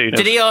cartoon.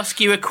 Did he ask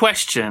you a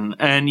question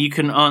and you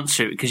couldn't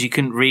answer it because you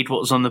couldn't read what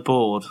was on the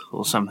board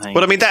or something?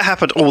 Well, I mean that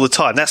happened all the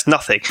time. That's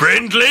nothing.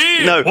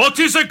 Brindley, no. What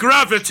is a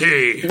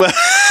gravity?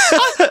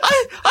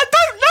 I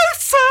don't know,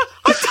 sir.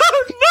 I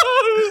don't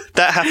know.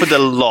 That happened a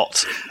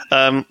lot.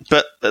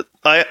 But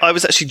I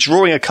was actually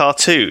drawing a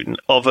cartoon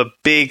of a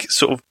big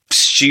sort of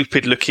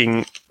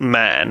stupid-looking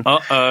man.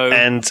 Uh-oh.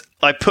 And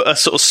I put a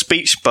sort of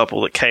speech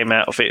bubble that came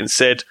out of it and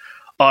said,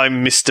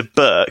 "I'm Mr.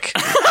 Burke."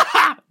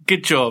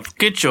 Good job.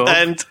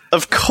 And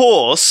of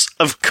course,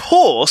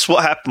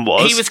 what happened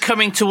was he was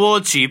coming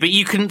towards you, but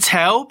you couldn't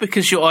tell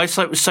because your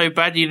eyesight was so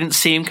bad you didn't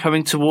see him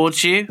coming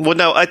towards you. Well,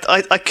 no,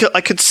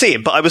 I could see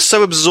him, but I was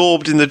so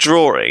absorbed in the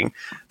drawing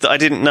that I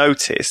didn't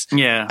notice.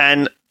 Yeah.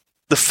 And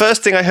the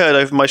first thing I heard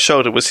over my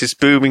shoulder was his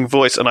booming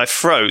voice, and I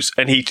froze.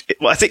 And I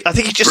think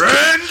he just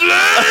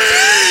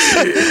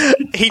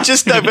he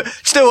just no, but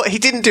you know what? He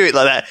didn't do it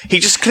like that. He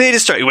just cleared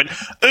his throat. He went,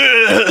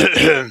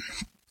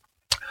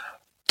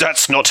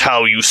 "That's not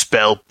how you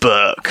spell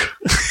Burke,"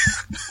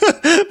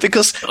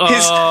 because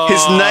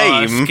his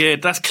name that's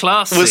good. That's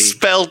classy. was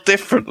spelled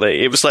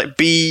differently. It was like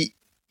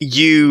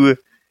B-U-E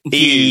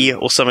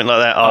or something like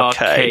that.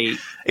 R-K.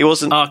 It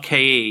wasn't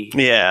R-K-E.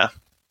 Yeah.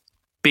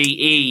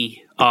 B-E.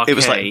 It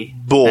was like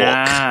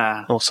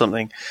Bork or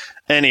something.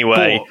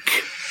 Anyway,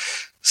 Bork.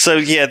 So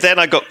yeah, then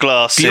I got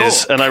glasses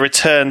Bjork. and I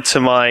returned to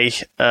my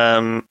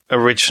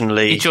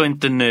originally You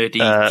joined the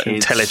nerdy kids.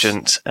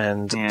 intelligent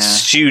and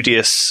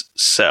studious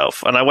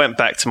self, and I went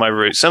back to my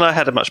roots, and I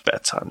had a much better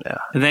time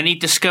now. And then he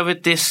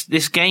discovered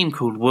this game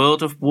called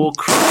World of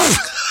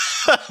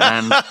Warcraft,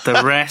 and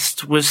the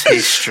rest was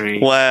history.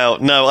 Wow!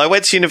 No, I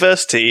went to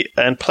university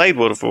and played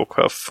World of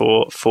Warcraft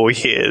for 4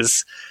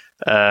 years.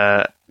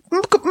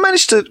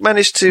 Managed to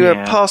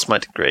pass my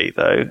degree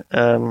though,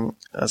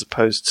 as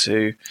opposed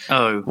to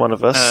one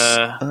of us.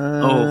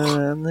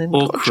 And then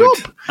got a job.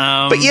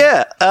 But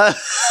yeah.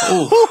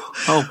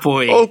 Oh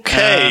boy.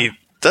 Okay.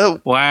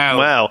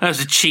 Wow. That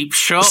was a cheap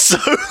shot.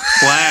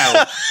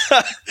 Wow.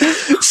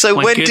 So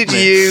when did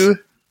you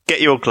get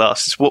your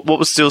glasses? What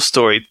was your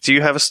story? Do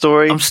you have a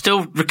story? I'm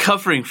still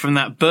recovering from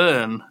that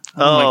burn.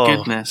 Oh my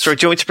goodness! Sorry,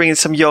 do you want me to bring in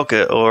some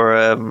yogurt or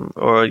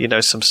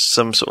some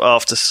sort of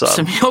after sun?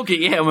 Some yogurt,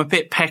 yeah. I'm a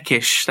bit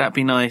peckish. That'd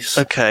be nice.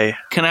 Okay.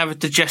 Can I have a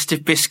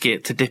digestive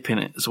biscuit to dip in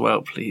it as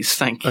well, please?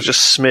 Thank you. I'll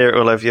just smear it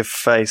all over your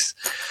face.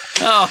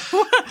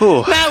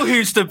 Oh, now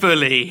who's the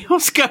bully?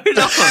 What's going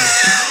on?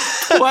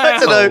 Wow. I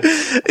don't know.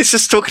 It's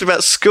just talking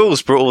about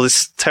schools brought all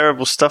this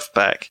terrible stuff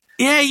back.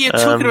 Yeah, you're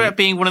talking about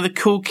being one of the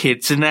cool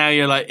kids, and now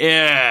you're like,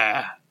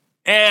 yeah.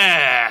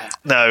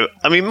 No,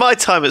 I mean my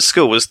time at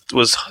school was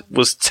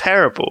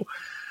terrible.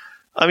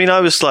 I mean,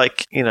 I was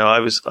like, I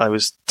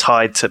was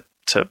tied to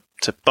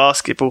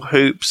basketball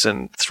hoops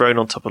and thrown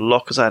on top of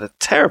lockers. I had a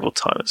terrible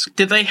time at school.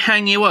 Did they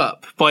hang you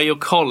up by your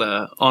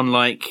collar on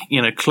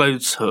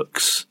clothes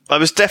hooks? I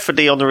was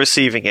definitely on the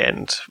receiving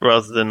end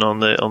rather than on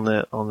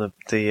the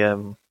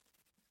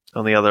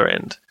other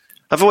end.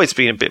 I've always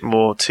been a bit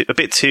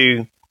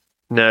too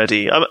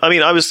nerdy. I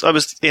mean, I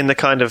was in the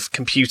kind of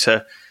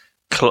computer.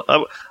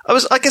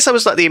 I guess I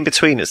was like the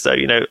in-betweeners,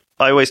 though.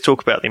 I always talk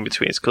about the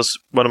in-betweeners because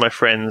one of my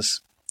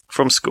friends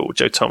from school,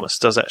 Joe Thomas,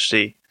 does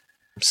actually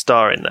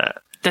star in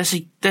that. There's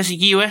a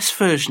US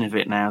version of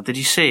it now. Did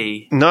you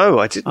see? No,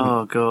 I didn't.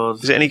 Oh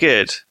God, is it any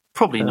good?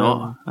 Probably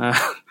not. I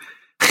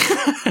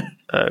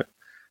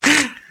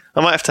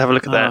might have to have a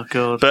look at that. Oh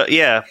God, but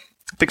yeah,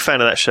 big fan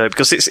of that show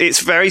because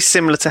it's very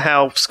similar to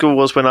how school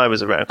was when I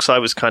was around. Because I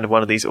was kind of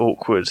one of these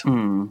awkward,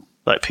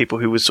 like people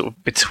who was sort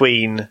of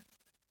between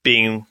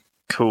being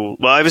cool.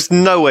 Well, I was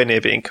nowhere near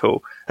being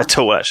cool at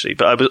all, actually.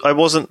 But I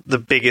wasn't the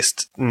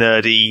biggest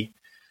nerd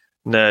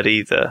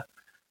either.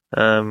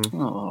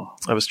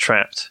 I was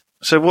trapped.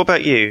 So what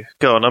about you?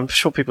 Go on. I'm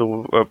sure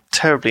people were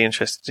terribly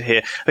interested to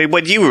hear. I mean,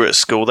 when you were at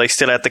school, they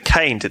still had the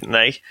cane, didn't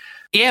they?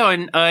 Yeah,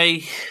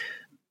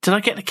 did I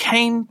get the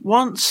cane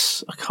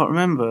once? I can't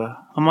remember.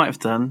 I might have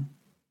done.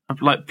 I've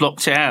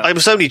blocked it out. I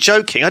was only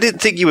joking. I didn't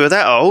think you were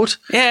that old.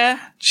 Yeah.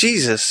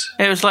 Jesus.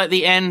 It was like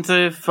the end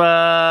of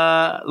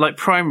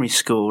primary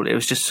school. It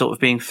was just sort of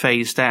being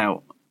phased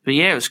out. But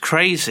yeah, it was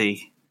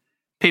crazy.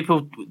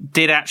 People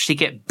did actually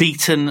get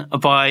beaten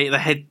by the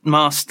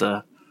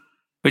headmaster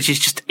which is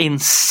just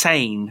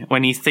insane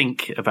when you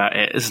think about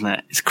it, isn't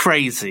it? It's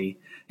crazy.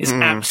 It's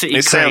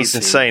absolutely crazy. It sounds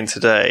insane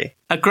today.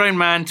 A grown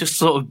man just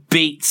sort of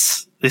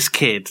beats this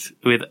kid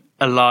with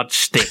a large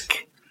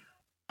stick.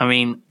 I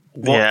mean,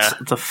 what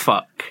the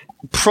fuck?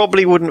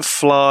 Probably wouldn't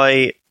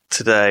fly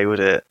today, would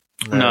it?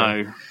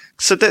 No.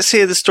 So let's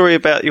hear the story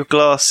about your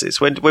glasses.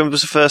 When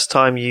was the first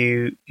time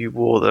you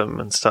wore them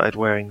and started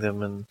wearing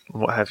them and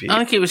what have you? I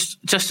think it was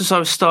just as I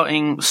was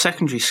starting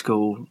secondary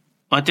school.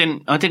 I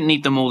didn't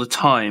need them all the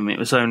time. It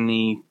was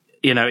only,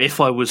 if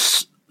I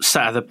was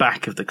sat at the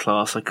back of the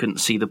class, I couldn't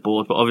see the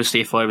board. But obviously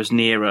if I was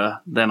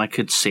nearer, then I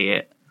could see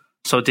it.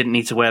 So I didn't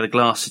need to wear the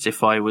glasses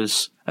if I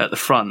was at the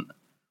front.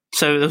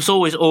 So it was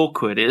always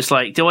awkward. It was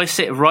like, do I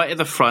sit right at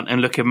the front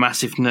and look a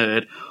massive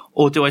nerd?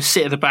 Or do I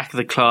sit at the back of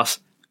the class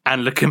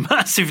and look a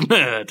massive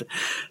nerd?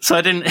 So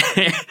I didn't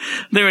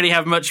really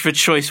have much of a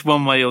choice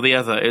one way or the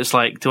other. It was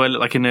like, do I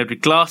look like a nerd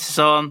with glasses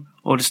on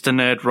or just a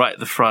nerd right at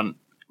the front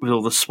with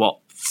all the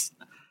SWATs?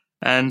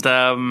 And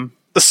the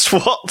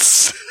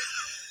SWATs?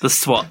 The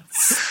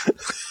SWATs.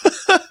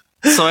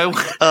 So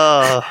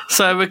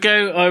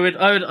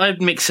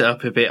I'd mix it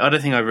up a bit. I don't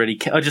think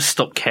I just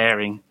stopped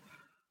caring.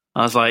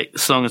 I was like,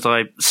 as long as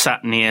I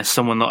sat near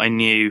someone that I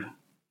knew,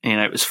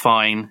 it was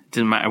fine. It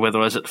didn't matter whether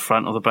I was at the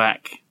front or the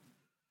back.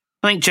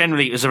 I think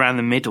generally it was around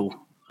the middle,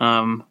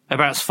 about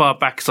as far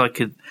back as I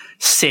could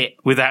sit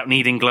without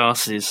needing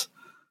glasses.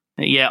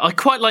 Yeah, I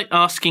quite like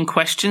asking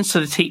questions to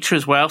the teacher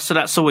as well, so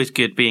that's always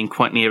good, being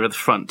quite near the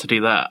front to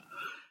do that.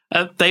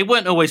 They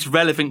weren't always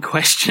relevant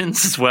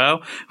questions as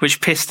well, which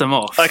pissed them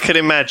off. I can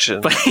imagine.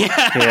 But,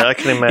 yeah, I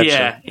can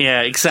imagine.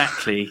 Yeah,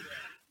 exactly.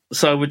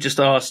 So I would just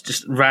ask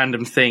just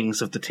random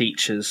things of the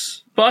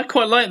teachers. But I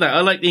quite like that. I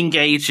like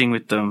engaging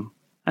with them.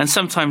 And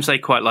sometimes they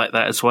quite like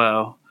that as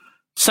well.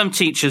 Some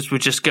teachers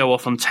would just go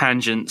off on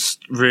tangents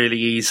really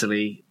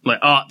easily. Like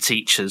art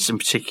teachers in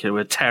particular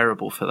were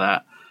terrible for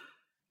that.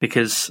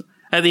 Because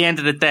at the end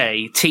of the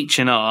day,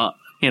 teaching art,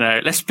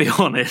 let's be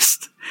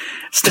honest,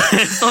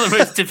 it's not the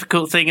most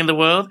difficult thing in the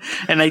world.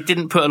 And they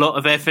didn't put a lot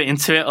of effort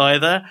into it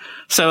either.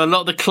 So a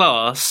lot of the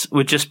class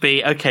would just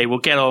be, okay, we'll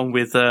get on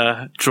with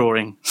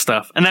drawing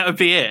stuff. And that would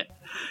be it.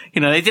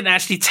 They didn't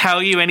actually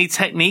tell you any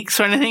techniques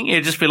or anything.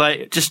 It'd just be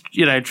like,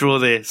 draw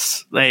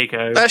this. There you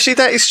go. Actually,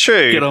 that is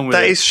true. Get on with it.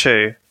 That is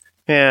true.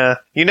 Yeah.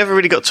 You never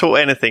really got taught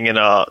anything in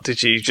art,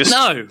 did you? Just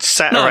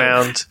sat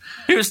around.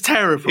 It was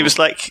terrible. It was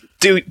like,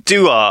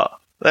 do art.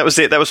 That was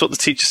it. That was what the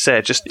teacher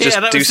said. Just do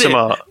some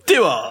art.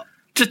 Do art.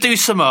 Just do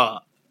some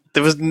art.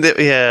 There was,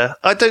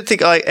 I don't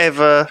think I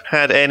ever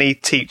had any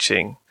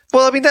teaching.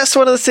 Well, I mean, that's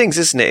one of the things,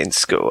 isn't it, in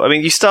school? I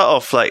mean, you start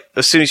off, like,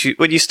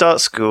 when you start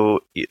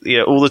school,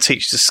 all the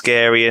teachers are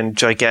scary and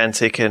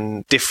gigantic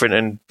and different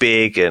and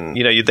big and,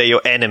 they're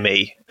your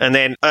enemy. And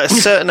then at a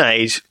certain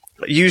age,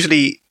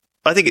 usually,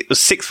 I think it was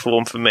sixth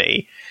form for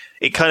me,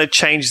 it kind of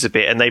changes a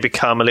bit and they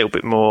become a little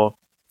bit more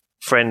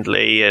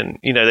friendly and,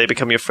 they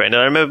become your friend.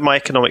 And I remember my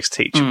economics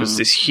teacher was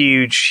this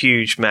huge,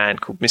 huge man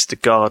called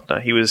Mr. Gardner.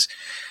 He was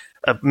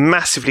a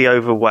massively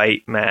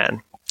overweight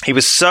man. He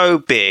was so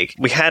big.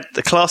 We had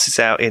the classes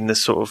out in the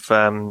sort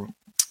of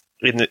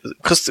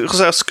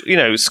because our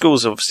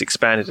schools obviously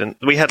expanded and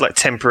we had like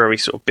temporary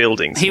sort of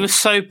buildings. He was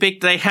so big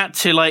they had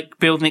to like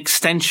build an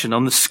extension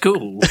on the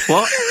school.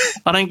 What?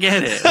 I don't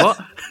get it. What?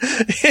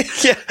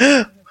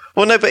 Yeah.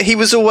 Well, no, but he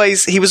was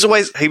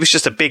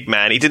just a big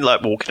man. He didn't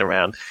like walking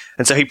around,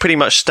 and so he pretty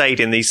much stayed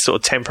in these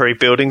sort of temporary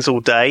buildings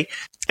all day.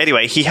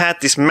 Anyway, he had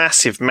this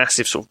massive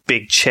sort of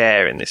big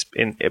chair in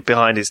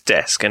behind his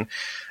desk, and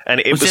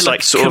it was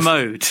like sort of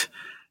commode.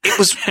 It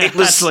was had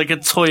like a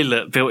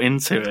toilet built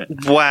into it.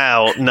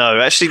 Wow, no,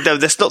 actually, no.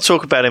 Let's not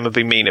talk about him and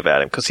be mean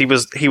about him because he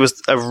was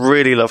a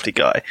really lovely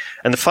guy.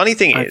 And the funny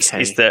thing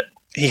is that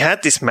he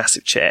had this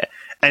massive chair,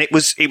 and it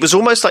was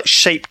almost like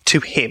shaped to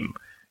him,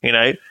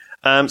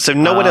 so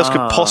no one else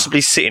could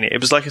possibly sit in it.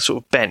 It was like a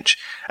sort of bench,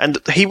 and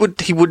he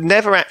would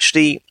never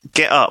actually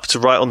get up to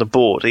write on the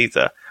board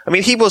either. I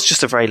mean, he was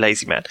just a very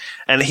lazy man,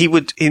 and he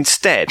would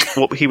instead,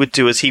 what he would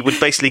do is he would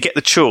basically get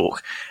the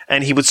chalk,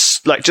 and he would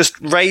like just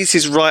raise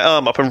his right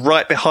arm up and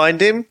write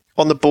behind him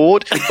on the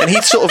board, and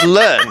he'd sort of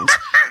learned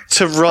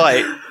to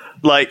write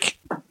like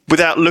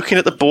without looking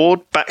at the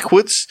board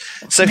backwards.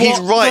 So he'd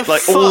write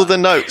like all the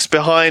notes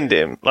behind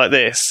him like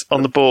this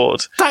on the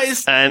board. That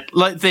is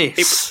like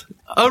this.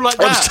 Like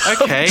that.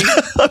 Okay.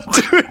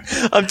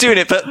 I'm doing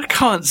it, but I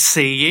can't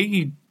see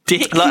you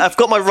dick. Like, I've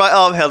got my right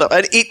arm held up,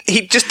 and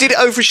he just did it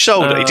over his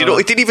shoulder. He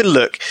didn't even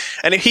look,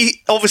 and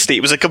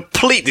it was a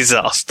complete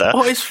disaster.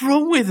 What is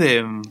wrong with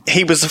him?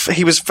 He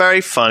was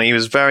very funny. He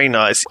was very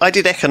nice. I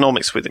did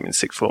economics with him in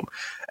sixth form,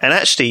 and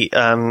actually,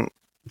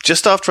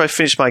 just after I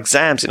finished my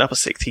exams in upper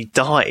sixth, he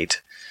died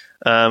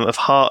of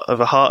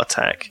a heart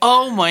attack.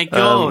 Oh my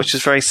god! Which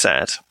is very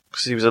sad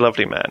because he was a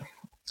lovely man.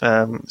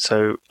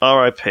 So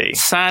R.I.P.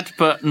 Sad,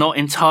 but not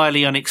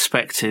entirely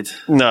unexpected.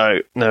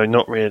 No,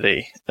 not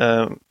really.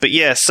 But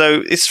yeah,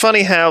 so it's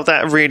funny how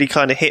that really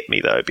kind of hit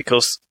me though,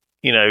 because,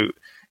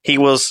 he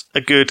was a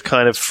good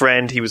kind of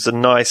friend. He was a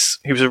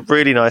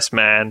really nice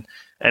man.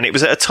 And it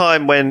was at a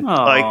time when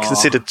I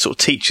considered sort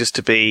of teachers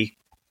to be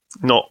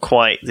not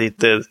quite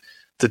the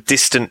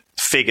distant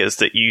figures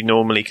that you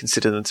normally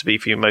consider them to be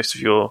for most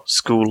of your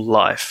school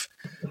life.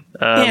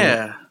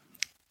 Yeah.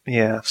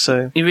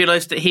 So you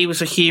realised that he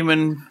was a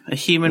human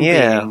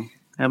being,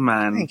 a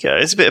man. There you go.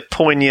 It's a bit of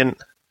poignant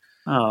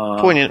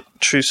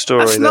true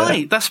story. That's there.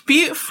 nice. That's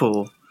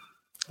beautiful.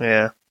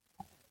 Yeah.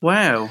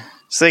 Wow.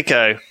 So there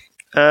you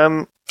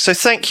go. So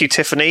thank you,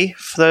 Tiffany,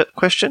 for that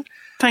question.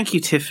 Thank you,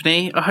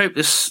 Tiffany. I hope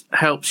this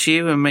helps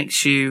you and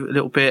makes you a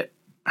little bit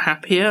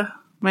happier,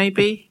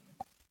 maybe.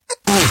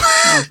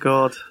 Oh,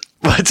 God.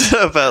 I don't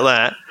know about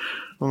that.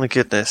 Oh, my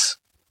goodness.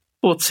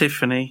 Or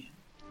Tiffany.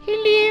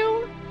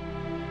 Hello,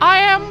 I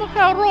am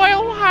Her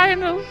Royal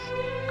Highness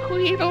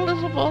Queen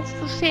Elizabeth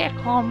II,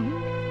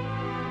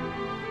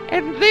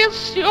 and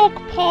this yolk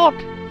pod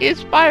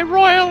is by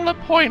royal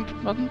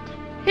appointment.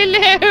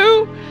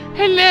 Hello,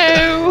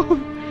 hello,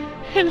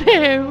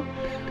 hello.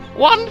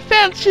 One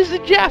fancies a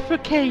Jaffa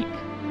cake.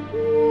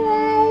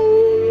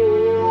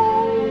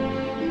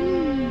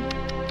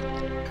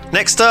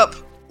 Next up,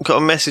 we've got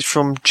a message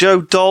from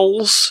Joe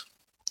Dolls.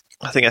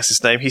 I think that's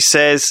his name. He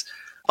says,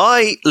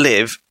 I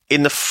live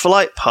in the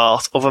flight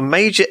path of a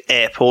major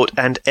airport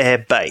and air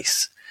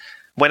base.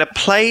 When a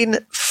plane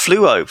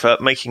flew over,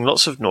 making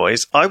lots of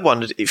noise, I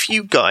wondered if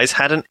you guys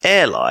had an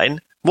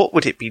airline, what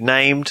would it be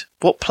named,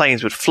 what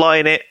planes would fly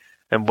in it,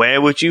 and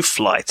where would you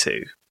fly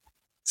to?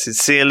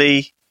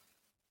 Sincerely,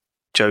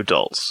 Joe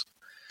Dolls.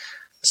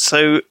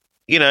 So,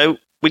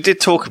 we did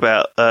talk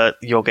about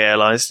Yog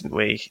Airlines, didn't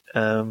we,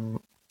 when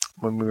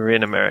we were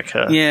in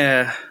America?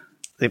 Yeah.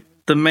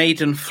 The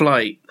maiden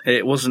flight,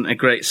 it wasn't a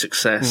great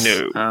success.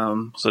 No,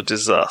 it was a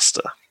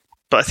disaster.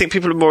 But I think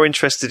people are more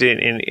interested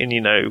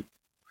in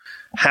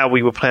how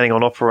we were planning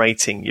on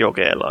operating Yog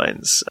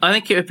Airlines. I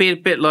think it would be a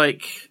bit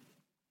like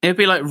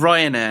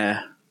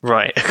Ryanair.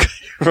 Right,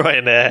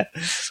 Ryanair.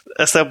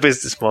 That's our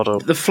business model.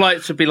 The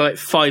flights would be like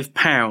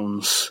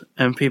 £5,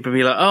 and people would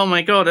be like, "Oh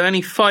my god,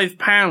 only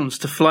 £5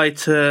 to fly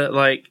to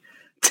like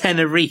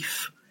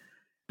Tenerife,"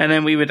 and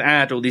then we would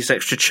add all these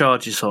extra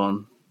charges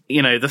on. The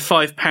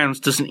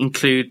 £5 doesn't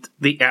include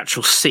the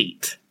actual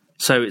seat,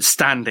 so it's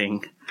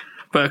standing.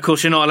 But of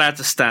course, you're not allowed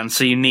to stand,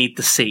 so you need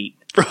the seat,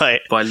 right,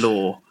 by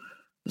law.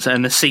 So,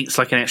 and the seat's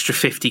like an extra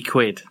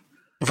 £50.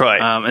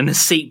 Right. And the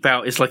seat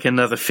belt is like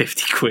another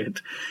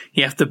 £50.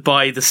 You have to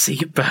buy the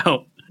seat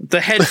belt.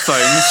 The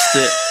headphones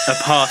that are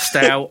passed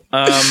out,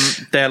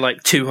 they're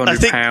like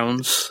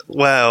 £200.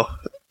 Wow.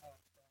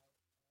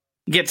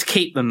 You get to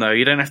keep them though.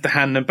 You don't have to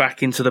hand them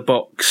back into the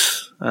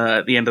box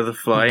at the end of the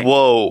flight.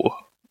 Whoa.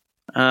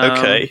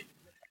 Okay.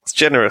 It's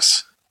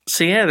generous.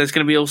 So yeah, there's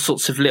going to be all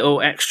sorts of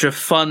little extra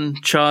fun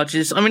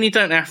charges. I mean, you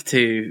don't have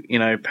to,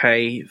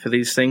 pay for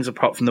these things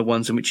apart from the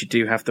ones in which you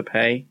do have to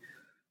pay.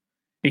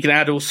 You can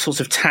add all sorts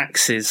of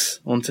taxes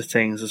onto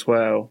things as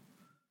well.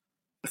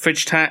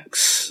 Fridge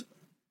tax,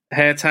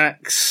 hair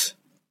tax,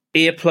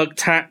 earplug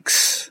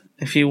tax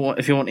if you want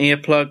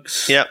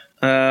earplugs. Yep.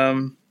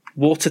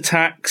 Water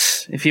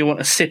tax if you want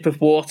a sip of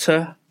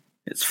water.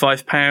 It's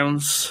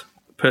 £5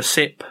 per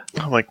sip.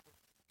 Oh my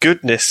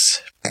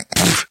goodness.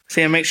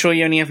 So yeah, make sure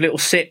you only have little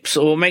sips,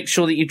 or make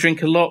sure that you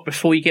drink a lot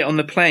before you get on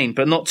the plane,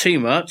 but not too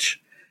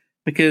much,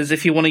 because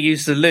if you want to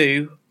use the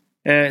loo,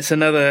 it's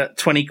another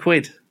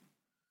 £20.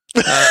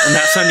 And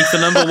that's only for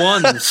number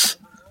ones.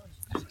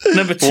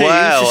 Number twos,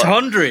 it's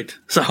 100.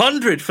 It's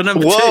 100 for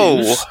number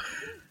twos.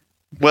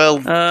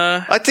 Well,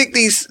 I think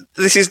this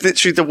is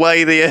literally the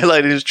way the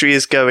airline industry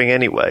is going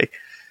anyway.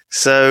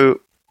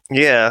 So,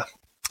 yeah,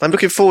 I'm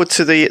looking forward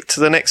to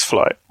the next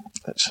flight.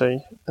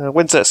 Actually,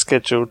 when's that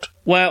scheduled?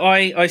 Well,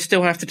 I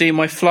still have to do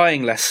my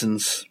flying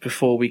lessons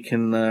before we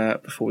can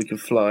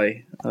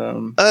fly.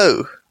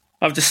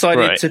 I've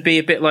decided to be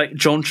a bit like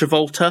John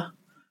Travolta.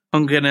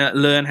 I'm going to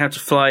learn how to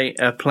fly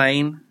a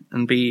plane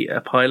and be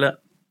a pilot.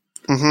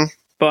 Mm-hmm.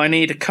 But I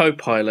need a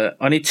co-pilot.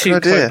 I need two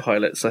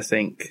co-pilots, I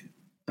think.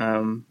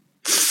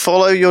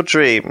 Follow your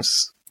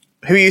dreams.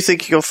 Who are you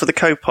thinking of for the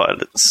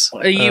co-pilots?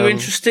 Are you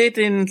interested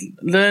in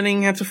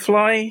learning how to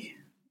fly,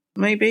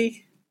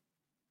 maybe?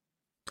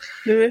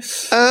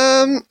 Lewis?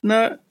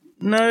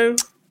 No,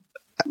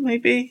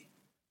 maybe?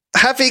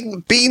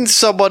 Having been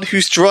someone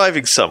who's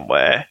driving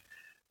somewhere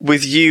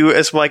with you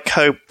as my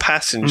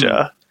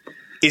co-passenger...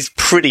 is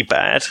pretty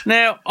bad.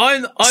 Now,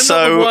 I'm not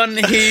the one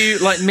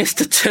who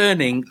missed a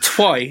turning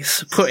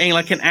twice, putting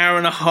like an hour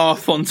and a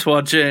half onto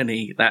our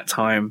journey that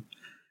time,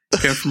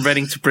 going from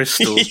Reading to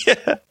Bristol.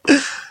 Yeah.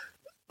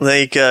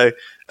 There you go.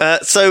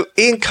 So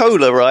Ian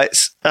Kohler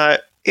writes,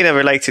 in a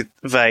related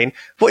vein,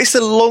 what is the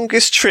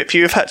longest trip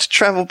you have had to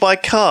travel by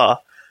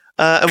car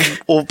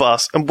or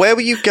bus, and where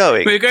were you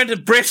going? We were going to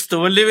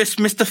Bristol, and Lewis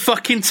missed a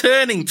fucking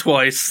turning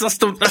twice. That's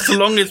the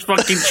longest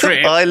fucking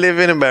trip. I live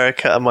in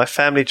America, and my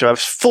family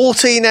drives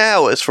 14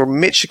 hours from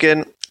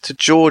Michigan to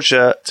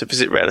Georgia to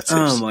visit relatives.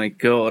 Oh my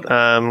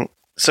god.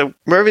 So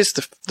where is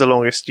the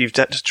longest you've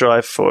had to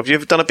drive for? Have you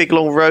ever done a big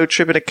long road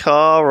trip in a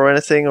car or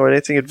anything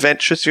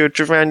adventurous? You've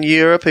driven around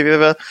Europe? Have you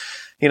ever,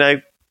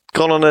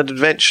 gone on an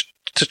adventure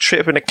to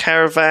trip in a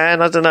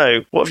caravan? I don't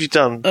know. What have you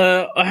done?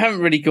 I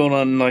haven't really gone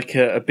on like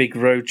a big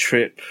road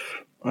trip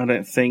I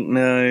don't think.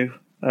 No,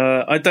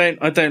 I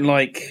don't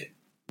like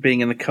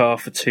being in the car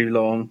for too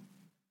long.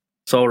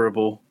 It's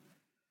horrible.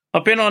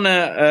 I've been on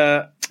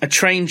a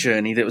train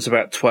journey that was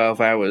about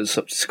 12 hours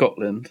up to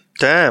Scotland.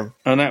 Damn.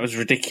 And that was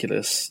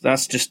ridiculous.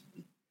 That's just,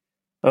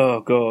 oh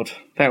God,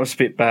 that was a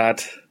bit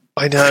bad.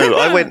 I know.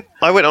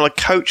 I went on a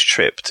coach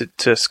trip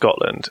to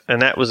Scotland,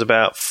 and that was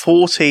about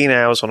 14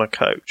 hours on a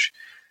coach,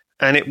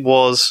 and it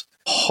was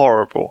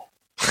horrible.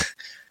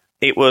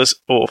 It was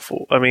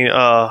awful. I mean,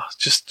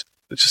 just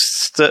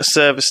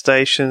service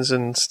stations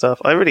and stuff.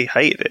 I really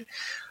hated it.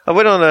 I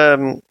went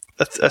on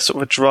a sort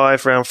of a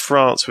drive around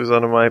France with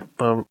one of my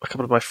a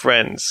couple of my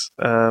friends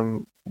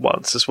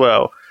once as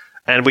well,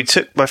 and we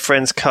took my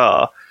friend's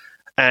car,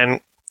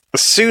 and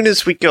as soon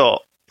as we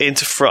got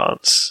into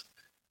France,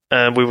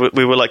 we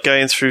were like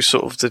going through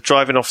sort of the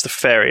driving off the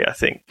ferry, I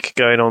think,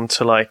 going on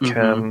to like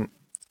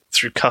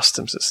through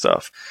customs and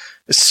stuff.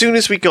 As soon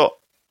as we got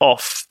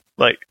off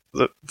like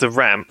the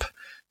ramp,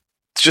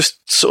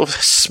 just sort of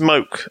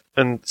smoke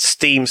and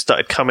steam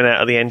started coming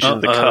out of the engine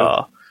of the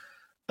car.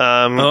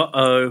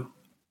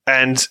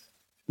 And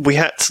we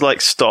had to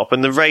like stop,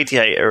 and the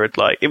radiator had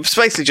it was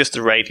basically just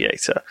a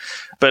radiator,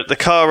 but the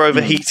car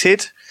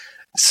overheated,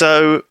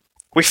 so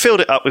we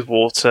filled it up with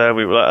water.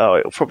 We were like, oh,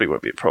 it probably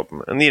won't be a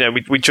problem. And,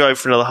 we drove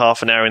for another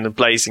half an hour in the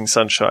blazing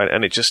sunshine,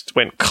 and it just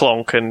went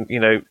clonk, and,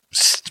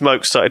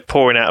 smoke started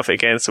pouring out of it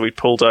again, so we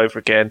pulled over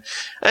again.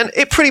 And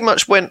it pretty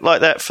much went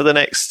like that for the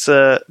next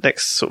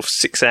sort of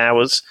 6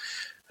 hours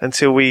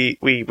until we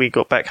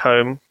got back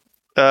home.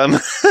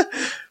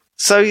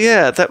 So,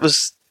 yeah, that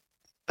was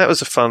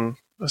a fun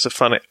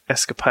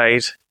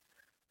escapade.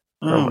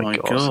 Oh my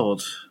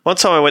God. One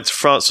time I went to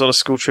France on a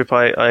school trip,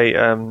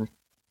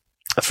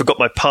 I forgot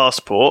my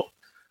passport,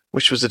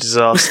 which was a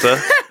disaster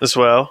as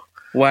well.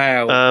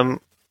 Wow.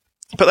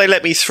 But they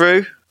let me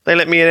through. They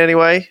let me in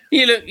anyway.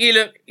 You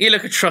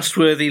look a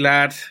trustworthy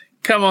lad.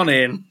 Come on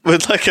in.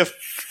 With like a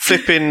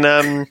flipping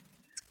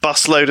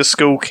busload of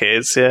school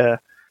kids, yeah.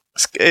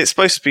 It's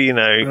supposed to be,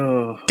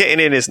 getting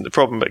in isn't the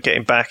problem, but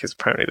getting back is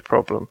apparently the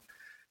problem.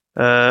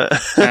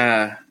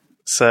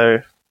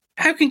 So...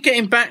 How can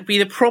getting back be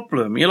the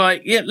problem? You're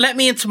like, yeah, let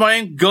me into my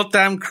own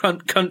goddamn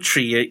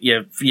country,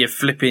 you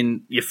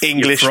flipping, you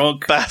English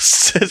frog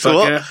bastard.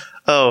 What?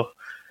 Oh,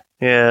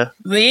 yeah.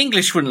 The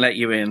English wouldn't let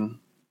you in.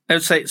 They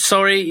would say,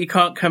 sorry, you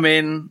can't come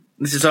in.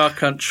 This is our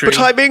country. But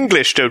I'm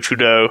English, don't you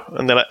know?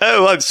 And they're like,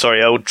 oh, I'm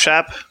sorry, old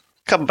chap.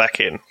 Come back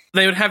in.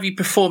 They would have you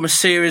perform a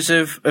series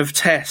of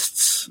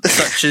tests,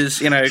 such as,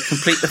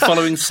 complete the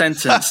following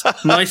sentence.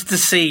 Nice to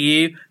see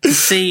you. To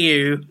see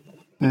you.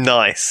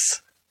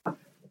 Nice.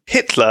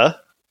 Hitler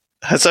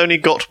has only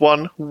got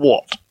one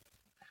what?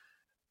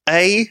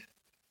 A.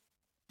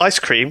 Ice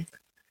cream.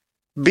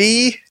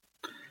 B.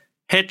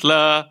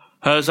 Hitler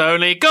has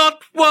only got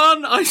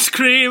one ice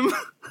cream.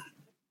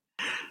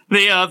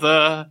 The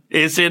other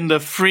is in the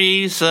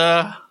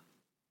freezer.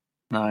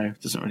 No,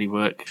 it doesn't really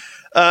work.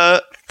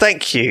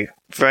 Thank you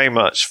very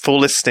much for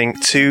listening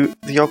to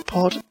the Yog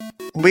Pod.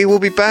 We will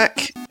be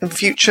back in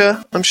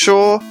future, I'm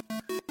sure,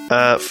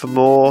 for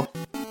more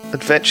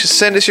adventures.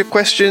 Send us your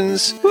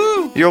questions.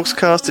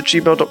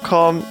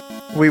 yogscast@gmail.com.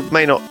 We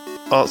may not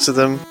answer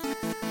them,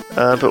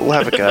 but we'll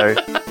have a go.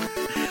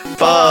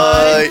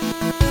 Bye.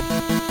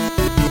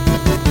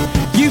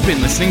 You've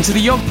been listening to the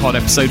Yog Pod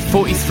episode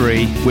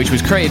 43, which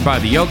was created by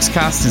the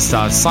Yogscast and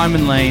stars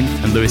Simon Lane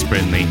and Lewis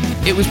Brindley.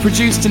 It was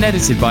produced and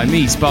edited by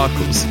me,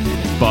 Sparkles.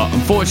 But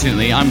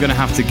unfortunately, I'm going to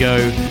have to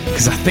go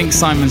because I think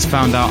Simon's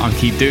found out I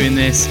keep doing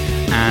this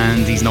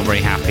and he's not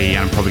very happy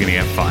and I'm probably going to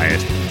get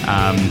fired.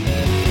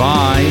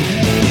 Bye.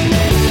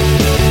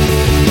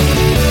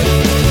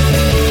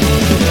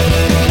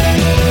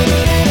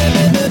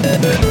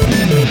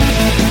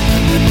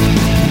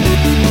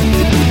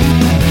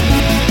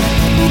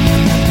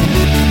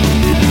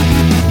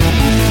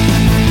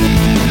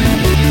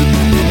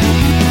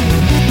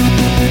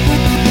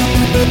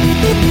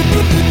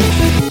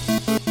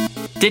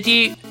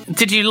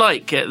 Did you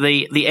like at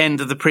the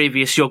end of the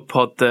previous Yog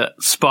Pod that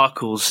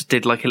Sparkles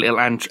did like a little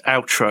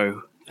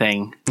outro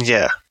thing?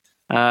 Yeah.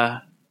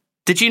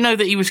 Did you know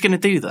that he was going to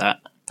do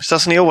that?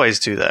 Doesn't he always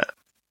do that?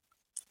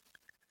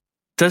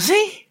 Does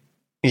he?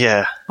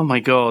 Yeah. Oh my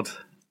God.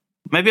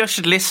 Maybe I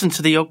should listen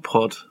to the Yog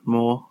Pod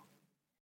more.